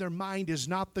envisioned in their mind is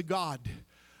not the God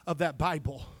of that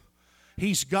Bible.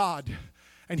 He's God,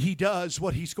 and he does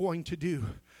what he's going to do,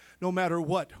 no matter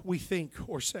what we think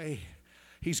or say.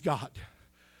 He's God.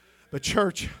 But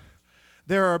church,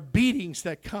 there are beatings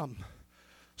that come.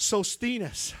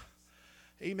 Sosthenes,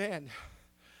 amen.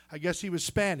 I guess he was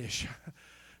Spanish.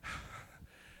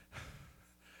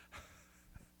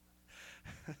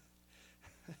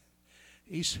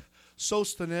 He's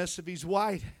Sosthenes if he's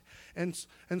white, and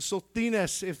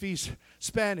Sosthenes if he's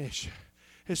Spanish,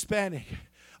 Hispanic.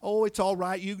 Oh, it's all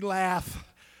right. You can laugh.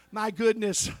 My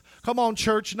goodness. Come on,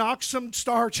 church. Knock some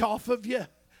starch off of you.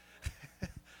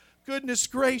 Goodness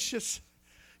gracious.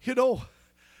 You know,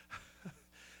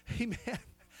 Amen.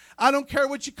 I don't care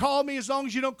what you call me as long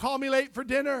as you don't call me late for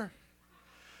dinner.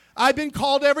 I've been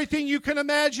called everything you can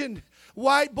imagine.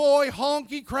 White boy,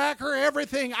 honky cracker,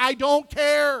 everything. I don't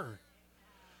care.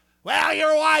 Well,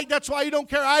 you're white, that's why you don't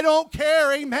care. I don't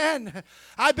care, amen.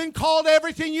 I've been called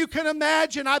everything you can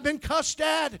imagine. I've been cussed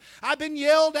at. I've been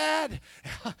yelled at.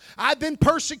 I've been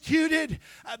persecuted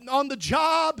on the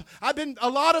job. I've been a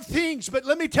lot of things. But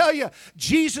let me tell you,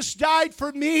 Jesus died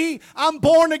for me. I'm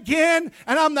born again,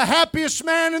 and I'm the happiest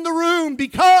man in the room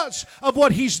because of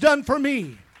what He's done for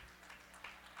me.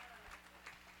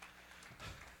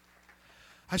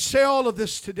 I say all of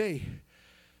this today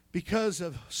because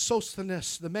of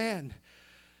Sosthenes, the man,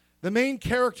 the main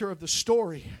character of the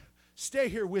story. Stay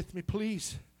here with me,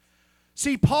 please.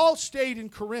 See, Paul stayed in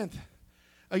Corinth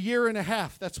a year and a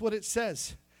half. That's what it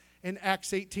says in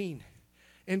Acts 18,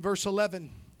 in verse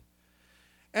 11.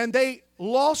 And they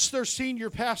lost their senior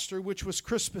pastor, which was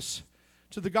Crispus,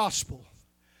 to the gospel.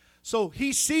 So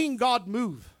he's seeing God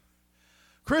move.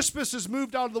 Crispus has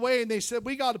moved out of the way, and they said,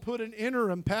 we got to put an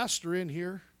interim pastor in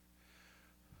here.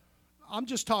 I'm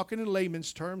just talking in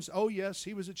layman's terms. Oh, yes,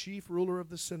 he was a chief ruler of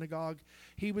the synagogue.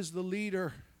 He was the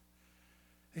leader.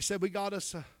 They said, we got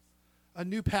us a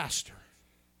new pastor.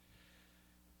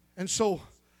 And so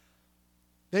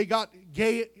they got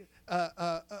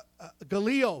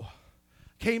Gallio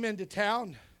came into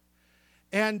town.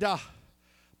 And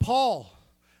Paul,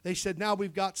 they said, now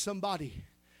we've got somebody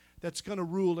that's going to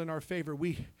rule in our favor.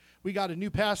 We got a new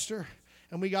pastor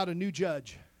and we got a new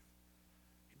judge.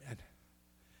 Amen.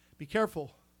 Be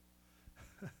careful.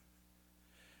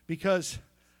 Because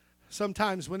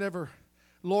sometimes whenever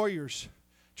lawyers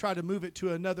try to move it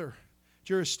to another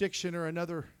jurisdiction or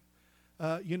another,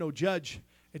 judge,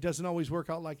 it doesn't always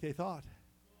work out like they thought.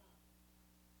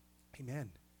 Amen.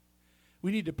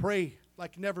 We need to pray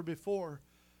like never before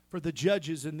for the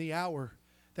judges in the hour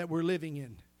that we're living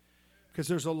in. Because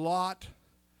there's a lot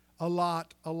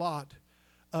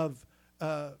of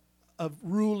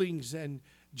rulings and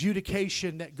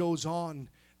adjudication that goes on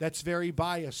that's very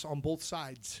biased on both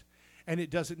sides. And it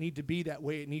doesn't need to be that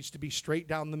way. It needs to be straight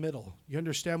down the middle. You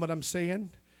understand what I'm saying?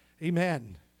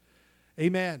 Amen.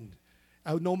 Amen.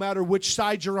 No matter which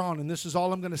side you're on, and this is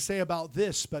all I'm going to say about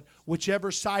this, but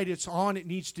whichever side it's on, it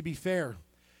needs to be fair.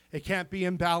 It can't be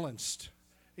imbalanced.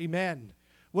 Amen.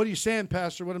 What are you saying,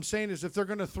 Pastor? What I'm saying is if they're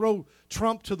going to throw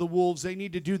Trump to the wolves, they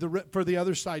need to do for the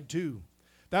other side too.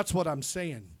 That's what I'm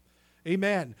saying.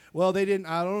 Amen. Well, they didn't.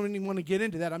 I don't even want to get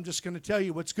into that. I'm just going to tell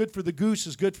you what's good for the goose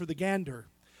is good for the gander.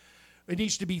 It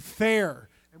needs to be fair.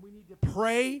 And we need to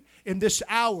pray in this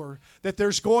hour that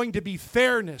there's going to be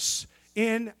fairness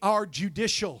in our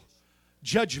judicial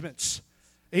judgments.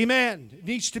 Amen. It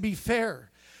needs to be fair.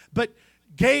 But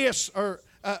Gallio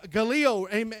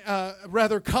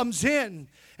comes in,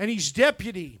 and he's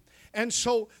deputy. And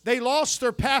so they lost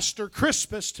their pastor,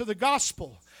 Crispus, to the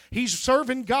gospel. He's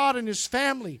serving God and his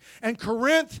family. And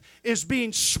Corinth is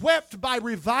being swept by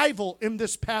revival in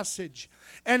this passage.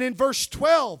 And in verse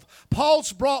 12,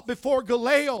 Paul's brought before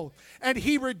Gallio, and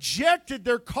he rejected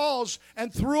their cause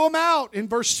and threw them out. In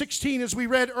verse 16, as we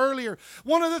read earlier.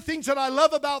 One of the things that I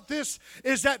love about this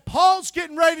is that Paul's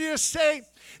getting ready to say,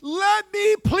 let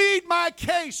me plead my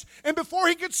case. And before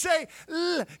he could say,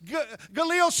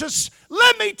 Gallio says,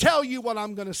 let me tell you what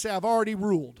I'm going to say. I've already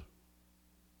ruled.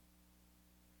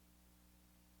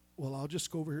 Well, I'll just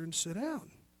go over here and sit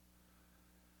down.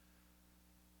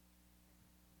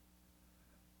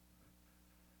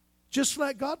 Just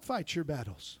let God fight your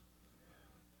battles.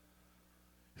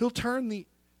 He'll turn the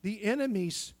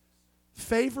enemy's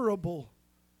favorable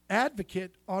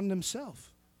advocate on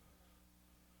himself.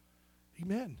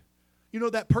 Amen. You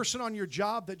know that person on your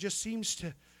job that just seems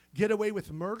to get away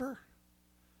with murder?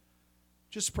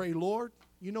 Just pray, Lord,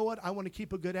 you know what? I want to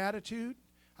keep a good attitude.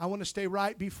 I want to stay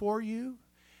right before you.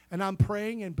 And I'm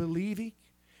praying and believing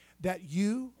that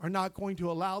you are not going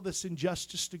to allow this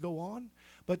injustice to go on,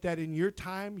 but that in your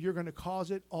time you're going to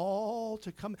cause it all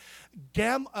to come.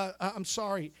 Haman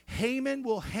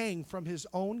will hang from his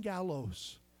own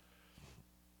gallows.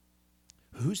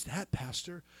 Who's that,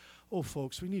 Pastor? Oh,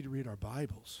 folks, we need to read our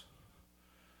Bibles.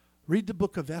 Read the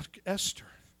book of Esther.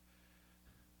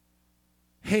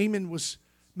 Haman was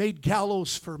made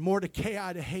gallows for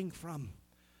Mordecai to hang from,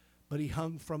 but he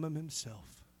hung from him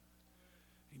himself.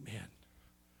 Amen.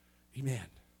 Amen.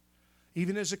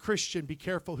 Even as a Christian, be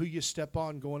careful who you step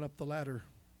on going up the ladder,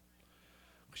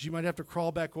 because you might have to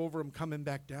crawl back over them coming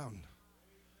back down.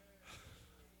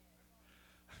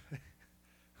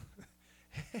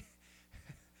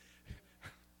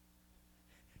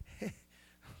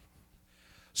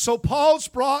 So Paul's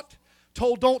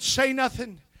told don't say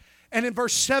nothing. And in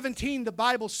verse 17, the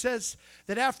Bible says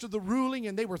that after the ruling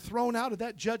and they were thrown out of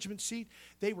that judgment seat,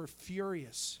 they were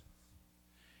furious.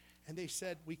 And they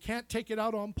said, we can't take it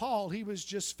out on Paul. He was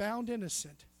just found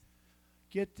innocent.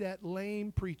 Get that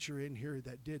lame preacher in here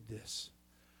that did this.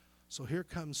 So here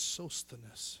comes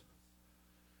Sosthenes.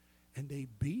 And they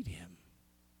beat him.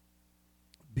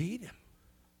 Beat him.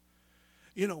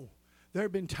 You know, there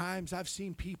have been times I've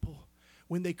seen people,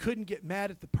 when they couldn't get mad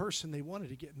at the person they wanted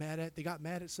to get mad at, they got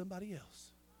mad at somebody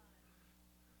else.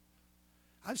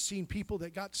 I've seen people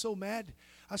that got so mad.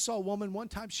 I saw a woman one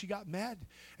time, she got mad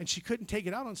and she couldn't take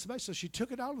it out on somebody, so she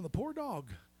took it out on the poor dog.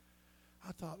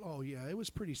 I thought, oh yeah, it was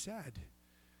pretty sad.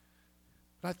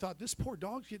 But I thought, this poor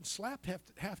dog's getting slapped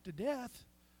half to death,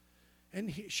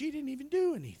 and she didn't even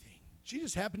do anything. She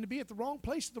just happened to be at the wrong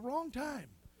place at the wrong time.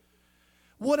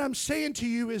 What I'm saying to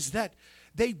you is that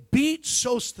they beat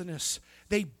Sosthenes.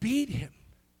 They beat him.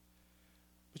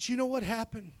 But you know what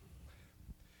happened?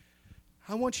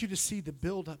 I want you to see the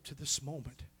build up to this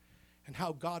moment and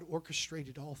how God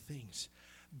orchestrated all things.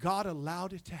 God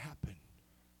allowed it to happen.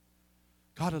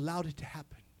 God allowed it to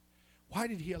happen. Why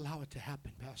did he allow it to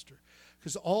happen, Pastor?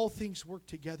 Because all things work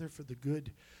together for the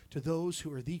good to those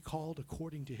who are the called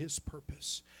according to his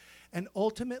purpose. And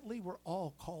ultimately, we're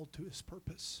all called to his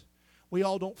purpose. We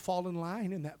all don't fall in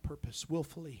line in that purpose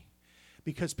willfully,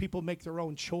 because people make their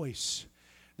own choice.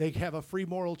 They have a free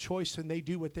moral choice and they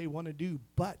do what they want to do.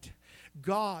 But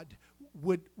God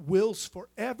wills for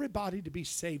everybody to be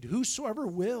saved. Whosoever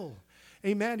will.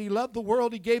 Amen. He loved the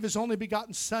world. He gave his only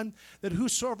begotten Son, that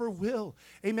whosoever will,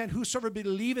 amen, whosoever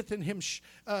believeth in him,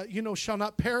 shall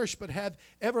not perish but have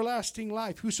everlasting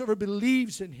life. Whosoever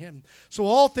believes in him. So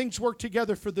all things work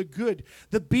together for the good.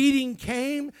 The beating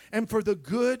came and for the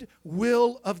good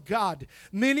will of God.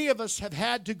 Many of us have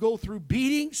had to go through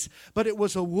beatings, but it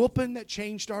was a whooping that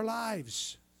changed our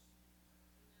lives.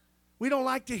 We don't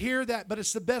like to hear that, but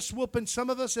it's the best whooping. Some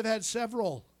of us have had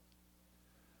several.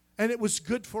 And it was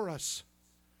good for us.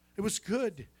 It was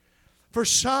good. For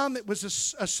some, it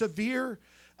was a severe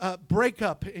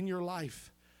breakup in your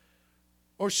life.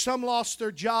 Or some lost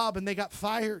their job and they got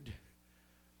fired.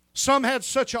 Some had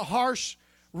such a harsh,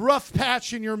 rough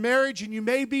patch in your marriage, and you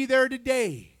may be there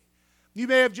today. You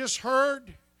may have just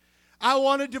heard, I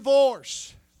want a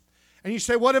divorce. And you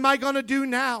say, what am I going to do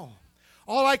now?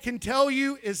 All I can tell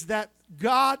you is that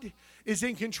God is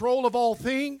in control of all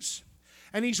things.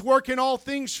 And he's working all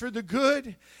things for the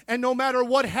good. And no matter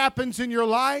what happens in your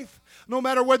life, no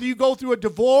matter whether you go through a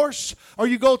divorce, or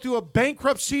you go through a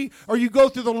bankruptcy, or you go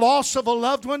through the loss of a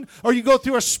loved one, or you go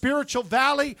through a spiritual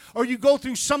valley, or you go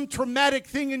through some traumatic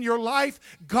thing in your life,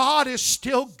 God is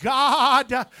still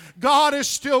God. God is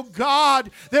still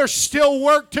God. There's still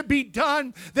work to be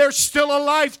done. There's still a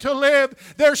life to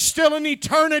live. There's still an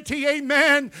eternity,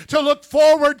 amen, to look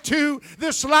forward to.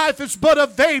 This life is but a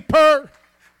vapor.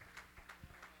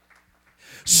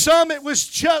 Some it was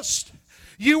just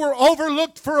you were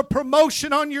overlooked for a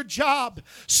promotion on your job.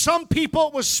 Some people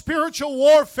it was spiritual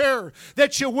warfare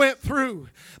that you went through.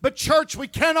 But church, we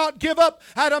cannot give up.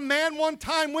 I had a man one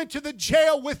time went to the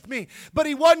jail with me, but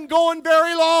he wasn't going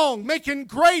very long, making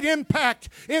great impact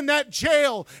in that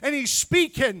jail, and he's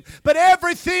speaking. But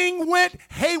everything went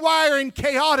haywire and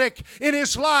chaotic in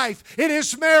his life, in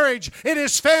his marriage, in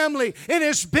his family, in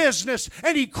his business,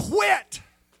 and he quit.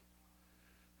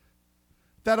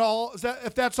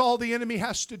 If that's all the enemy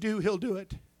has to do, he'll do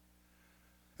it.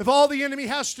 If all the enemy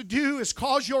has to do is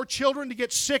cause your children to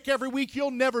get sick every week,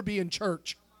 you'll never be in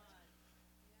church.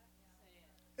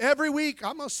 Every week,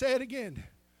 I'm going to say it again.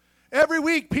 Every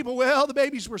week, people, well, the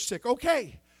babies were sick.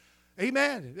 Okay,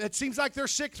 amen. It seems like they're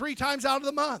sick 3 times out of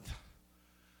the month.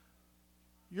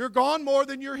 You're gone more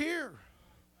than you're here.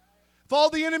 If all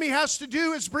the enemy has to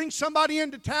do is bring somebody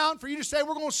into town for you to say,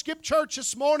 we're going to skip church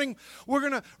this morning, we're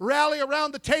going to rally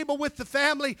around the table with the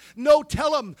family. No,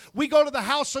 tell them, we go to the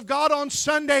house of God on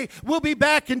Sunday. We'll be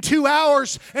back in 2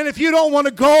 hours. And if you don't want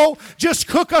to go, just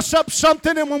cook us up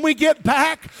something. And when we get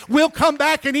back, we'll come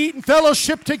back and eat and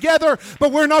fellowship together.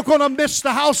 But we're not going to miss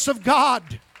the house of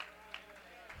God.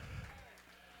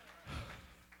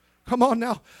 Come on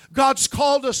now. God's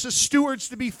called us as stewards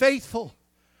to be faithful.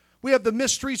 We have the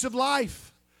mysteries of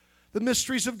life, the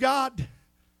mysteries of God.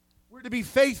 We're to be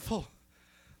faithful.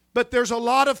 But there's a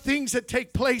lot of things that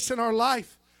take place in our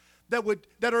life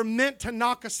that are meant to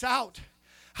knock us out.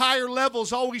 Higher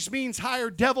levels always means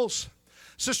higher devils.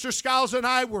 Sister Skiles and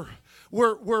I were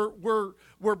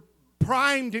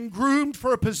primed and groomed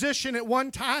for a position at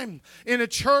one time in a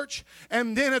church,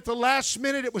 and then at the last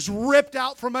minute it was ripped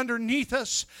out from underneath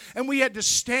us, and we had to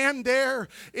stand there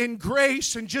in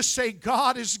grace and just say,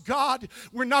 God is God.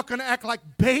 We're not going to act like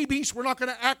babies. We're not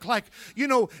going to act like,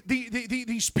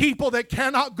 these people that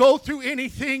cannot go through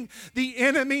anything the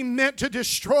enemy meant to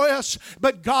destroy us.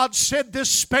 But God said, this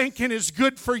spanking is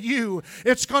good for you.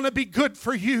 It's going to be good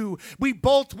for you. We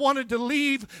both wanted to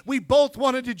leave. We both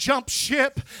wanted to jump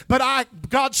ship. But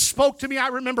God spoke to me. I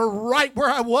remember right where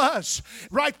I was,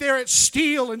 right there at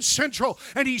Steel and Central.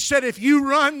 And He said, if you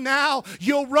run now,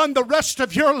 you'll run the rest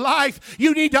of your life.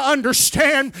 You need to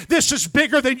understand this is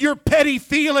bigger than your petty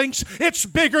feelings. It's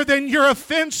bigger than your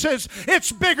offenses.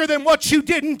 It's bigger than what you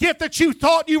didn't get that you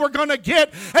thought you were going to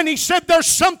get. And He said, there's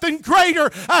something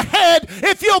greater ahead.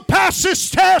 If you'll pass this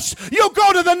test, you'll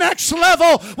go to the next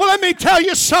level. Well, let me tell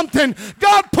you something.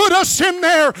 God put us in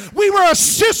there. We were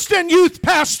assistant youth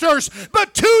pastors,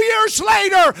 but 2 years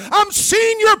later, I'm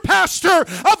senior pastor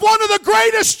of one of the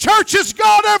greatest churches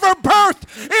God ever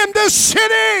birthed in this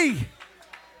city.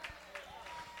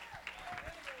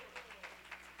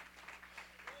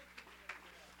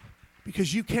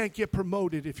 Because you can't get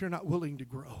promoted if you're not willing to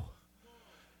grow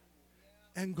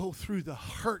and go through the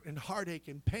hurt and heartache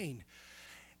and pain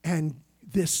and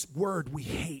this word we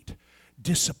hate,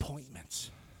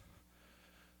 disappointments.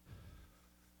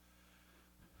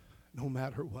 No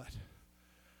matter what.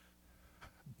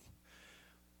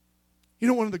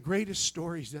 One of the greatest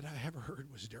stories that I ever heard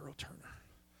was Daryl Turner.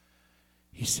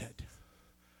 He said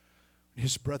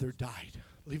his brother died.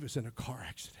 I believe it was in a car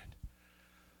accident.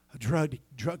 A drug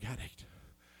addict,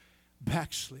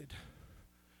 backslid.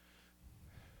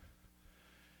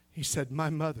 He said, my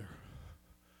mother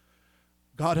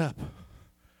got up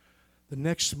the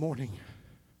next morning,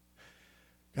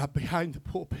 got behind the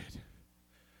pulpit,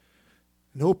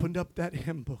 and opened up that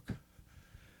hymn book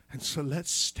and said,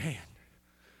 let's stand.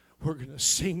 We're going to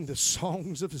sing the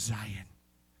songs of Zion.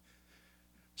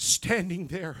 Standing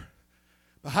there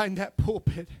behind that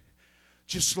pulpit,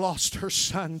 just lost her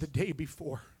son the day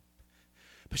before.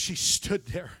 But she stood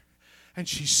there and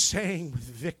she sang with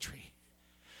victory.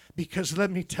 Because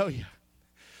let me tell you,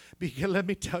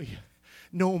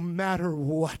 no matter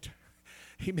what,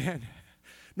 amen,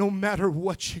 no matter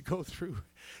what you go through,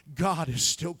 God is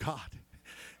still God.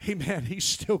 Amen, He's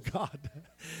still God.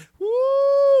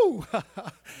 Woo!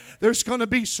 There's going to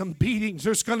be some beatings.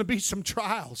 There's going to be some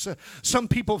trials. Some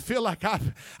people feel like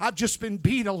I've just been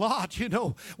beat a lot,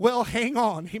 Well, hang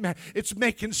on. Amen. It's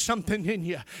making something in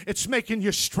you. It's making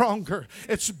you stronger.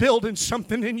 It's building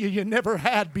something in you never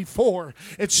had before.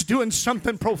 It's doing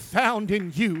something profound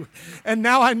in you. And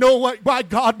now I know why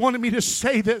God wanted me to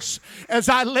say this. As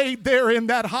I laid there in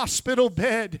that hospital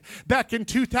bed back in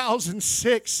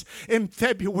 2006 in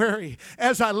February,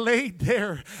 as I laid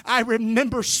there, I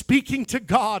remember speaking to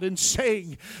God and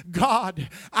saying, God,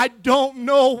 I don't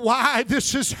know why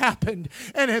this has happened.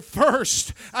 And at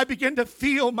first, I began to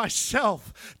feel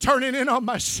myself turning in on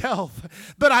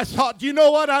myself. But I thought, you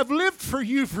know what? I've lived for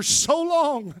you for so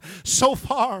long, so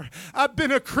far. I've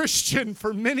been a Christian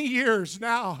for many years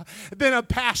now. I've been a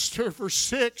pastor for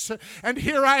 6. And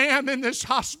here I am in this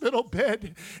hospital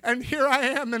bed. And here I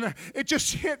am. And it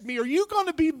just hit me. Are you going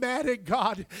to be mad at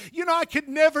God? I could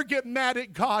never get mad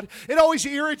at God. It always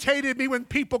irritated me when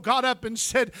people got up and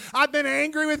said, I've been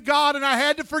angry with God and I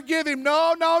had to forgive Him.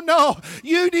 No.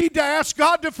 You need to ask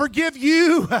God to forgive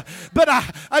you.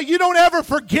 But you don't ever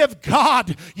forgive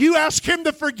God. You ask Him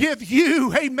to forgive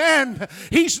you. Amen.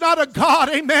 He's not a God,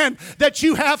 amen, that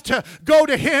you have to go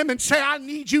to Him and say, I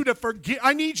need you to forgive.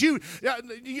 I need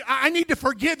to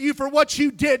forgive you for what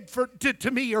you did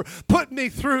to me or put me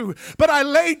through. But I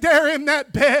laid there in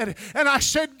that bed and I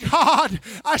said, God,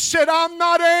 I'm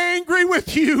not angry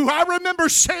with you. I remember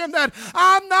saying that.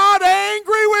 I'm not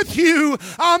angry with you.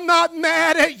 I'm not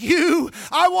mad at you.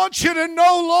 I want you to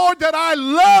know, Lord, that I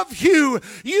love you.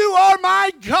 You are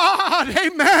my God.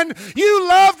 Amen. You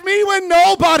loved me when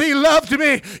nobody loved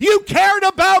me. You cared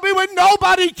about me when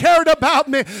nobody cared about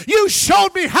me. You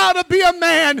showed me how to be a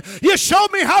man. You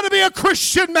showed me how to be a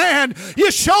Christian man.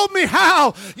 You showed me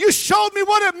how. You showed me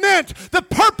what it meant, the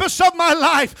purpose of my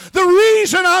life, the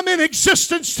reason I'm in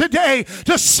existence today,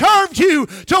 to serve you,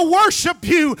 to worship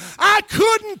you. I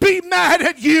couldn't be mad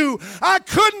at you. I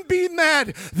couldn't be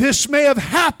mad. This may have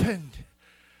happened,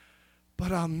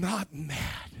 but I'm not mad.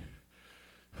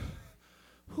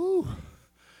 Whew.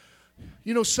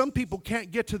 Some people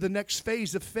can't get to the next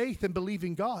phase of faith and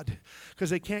believing God because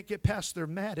they can't get past their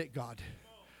mad at God.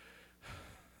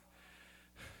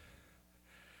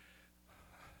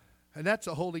 And that's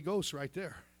a Holy Ghost right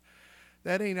there.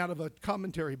 That ain't out of a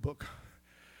commentary book.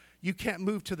 you can't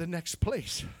move to the next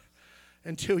place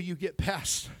until you get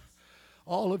past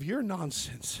all of your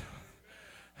nonsense.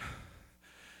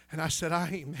 And I said, I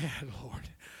ain't mad, Lord.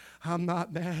 I'm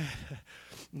not mad.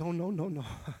 No. No.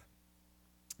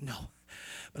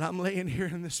 But I'm laying here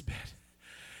in this bed.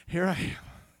 Here I am.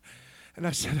 And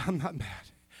I said, I'm not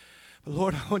mad. But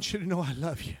Lord, I want you to know I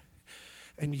love you.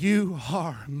 And you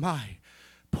are my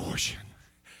portion.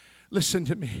 Listen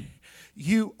to me.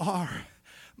 You are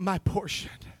my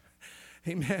portion.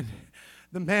 Amen.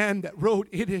 The man that wrote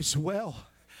It Is Well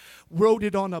wrote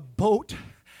it on a boat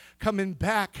coming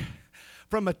back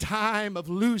from a time of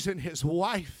losing his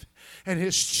wife and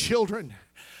his children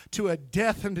to a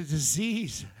death and a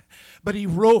disease. But he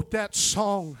wrote that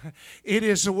song, It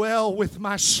Is Well With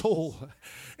My Soul.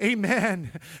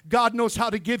 Amen. God knows how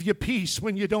to give you peace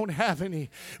when you don't have any.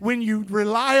 When you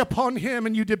rely upon Him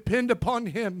and you depend upon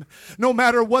Him, no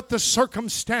matter what the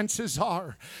circumstances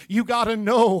are, you got to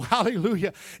know,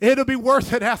 hallelujah, it'll be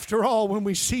worth it after all when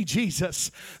we see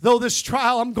Jesus. Though this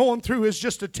trial I'm going through is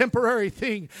just a temporary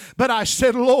thing, but I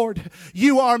said, Lord,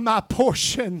 you are my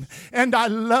portion and I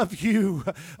love you.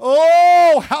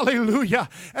 Oh, hallelujah.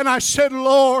 And I said,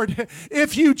 Lord,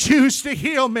 if you choose to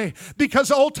heal me,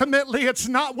 because ultimately it's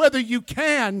not whether you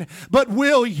can, but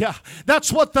will you?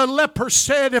 That's what the leper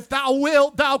said. If thou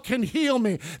wilt, thou can heal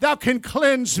me. Thou can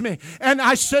cleanse me. And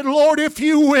I said, Lord, if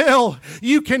you will,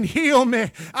 you can heal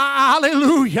me.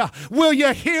 Hallelujah. Will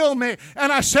you heal me?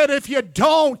 And I said, if you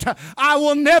don't, I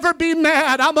will never be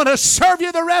mad. I'm going to serve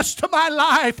you the rest of my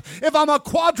life. If I'm a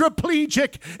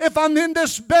quadriplegic, if I'm in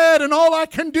this bed and all I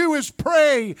can do is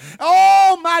pray.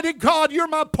 Almighty God, you're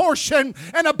my portion.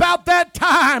 And about that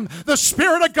time, the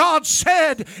Spirit of God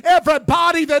said,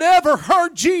 everybody that ever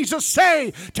heard Jesus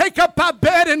say, take up my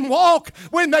bed and walk,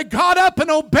 when they got up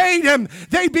and obeyed Him,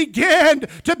 they began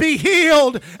to be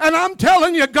healed. And I'm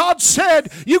telling you, God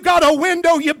said, you got a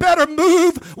window, you better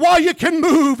move while you can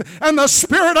move. And the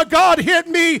Spirit of God hit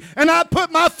me, and I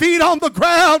put my feet on the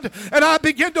ground, and I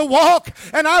began to walk,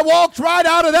 and I walked right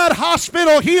out of that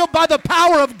hospital healed by the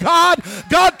power of God.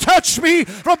 God touched me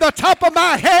from the top of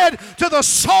my head to the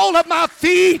sole of my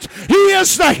feet. He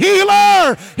is the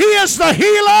healer. He is the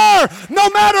healer. No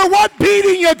matter what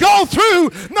beating you go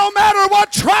through, no matter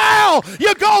what trial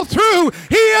you go through,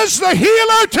 He is the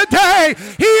healer today.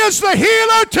 He is the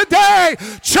healer today.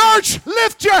 Church,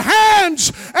 lift your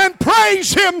hands and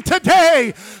praise Him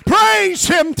today. Praise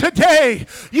Him today.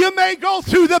 You may go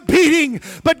through the beating,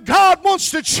 but God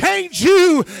wants to change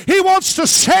you. He wants to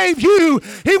save you.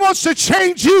 He wants to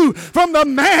change you from the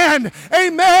man,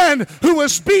 amen, who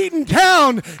was beaten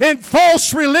down in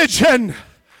false religion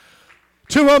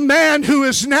to a man who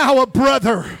is now a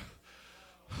brother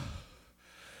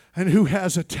and who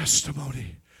has a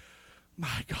testimony.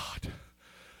 My God,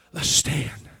 let's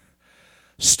stand.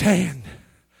 Stand.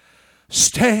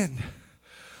 Stand.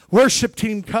 Worship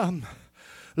team, come.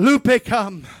 Lupe,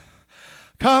 come.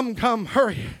 Come,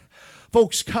 hurry.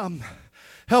 Folks, come.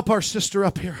 Help our sister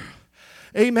up here.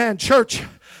 Amen. Church,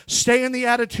 stay in the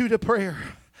attitude of prayer.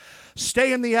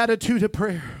 Stay in the attitude of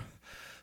prayer.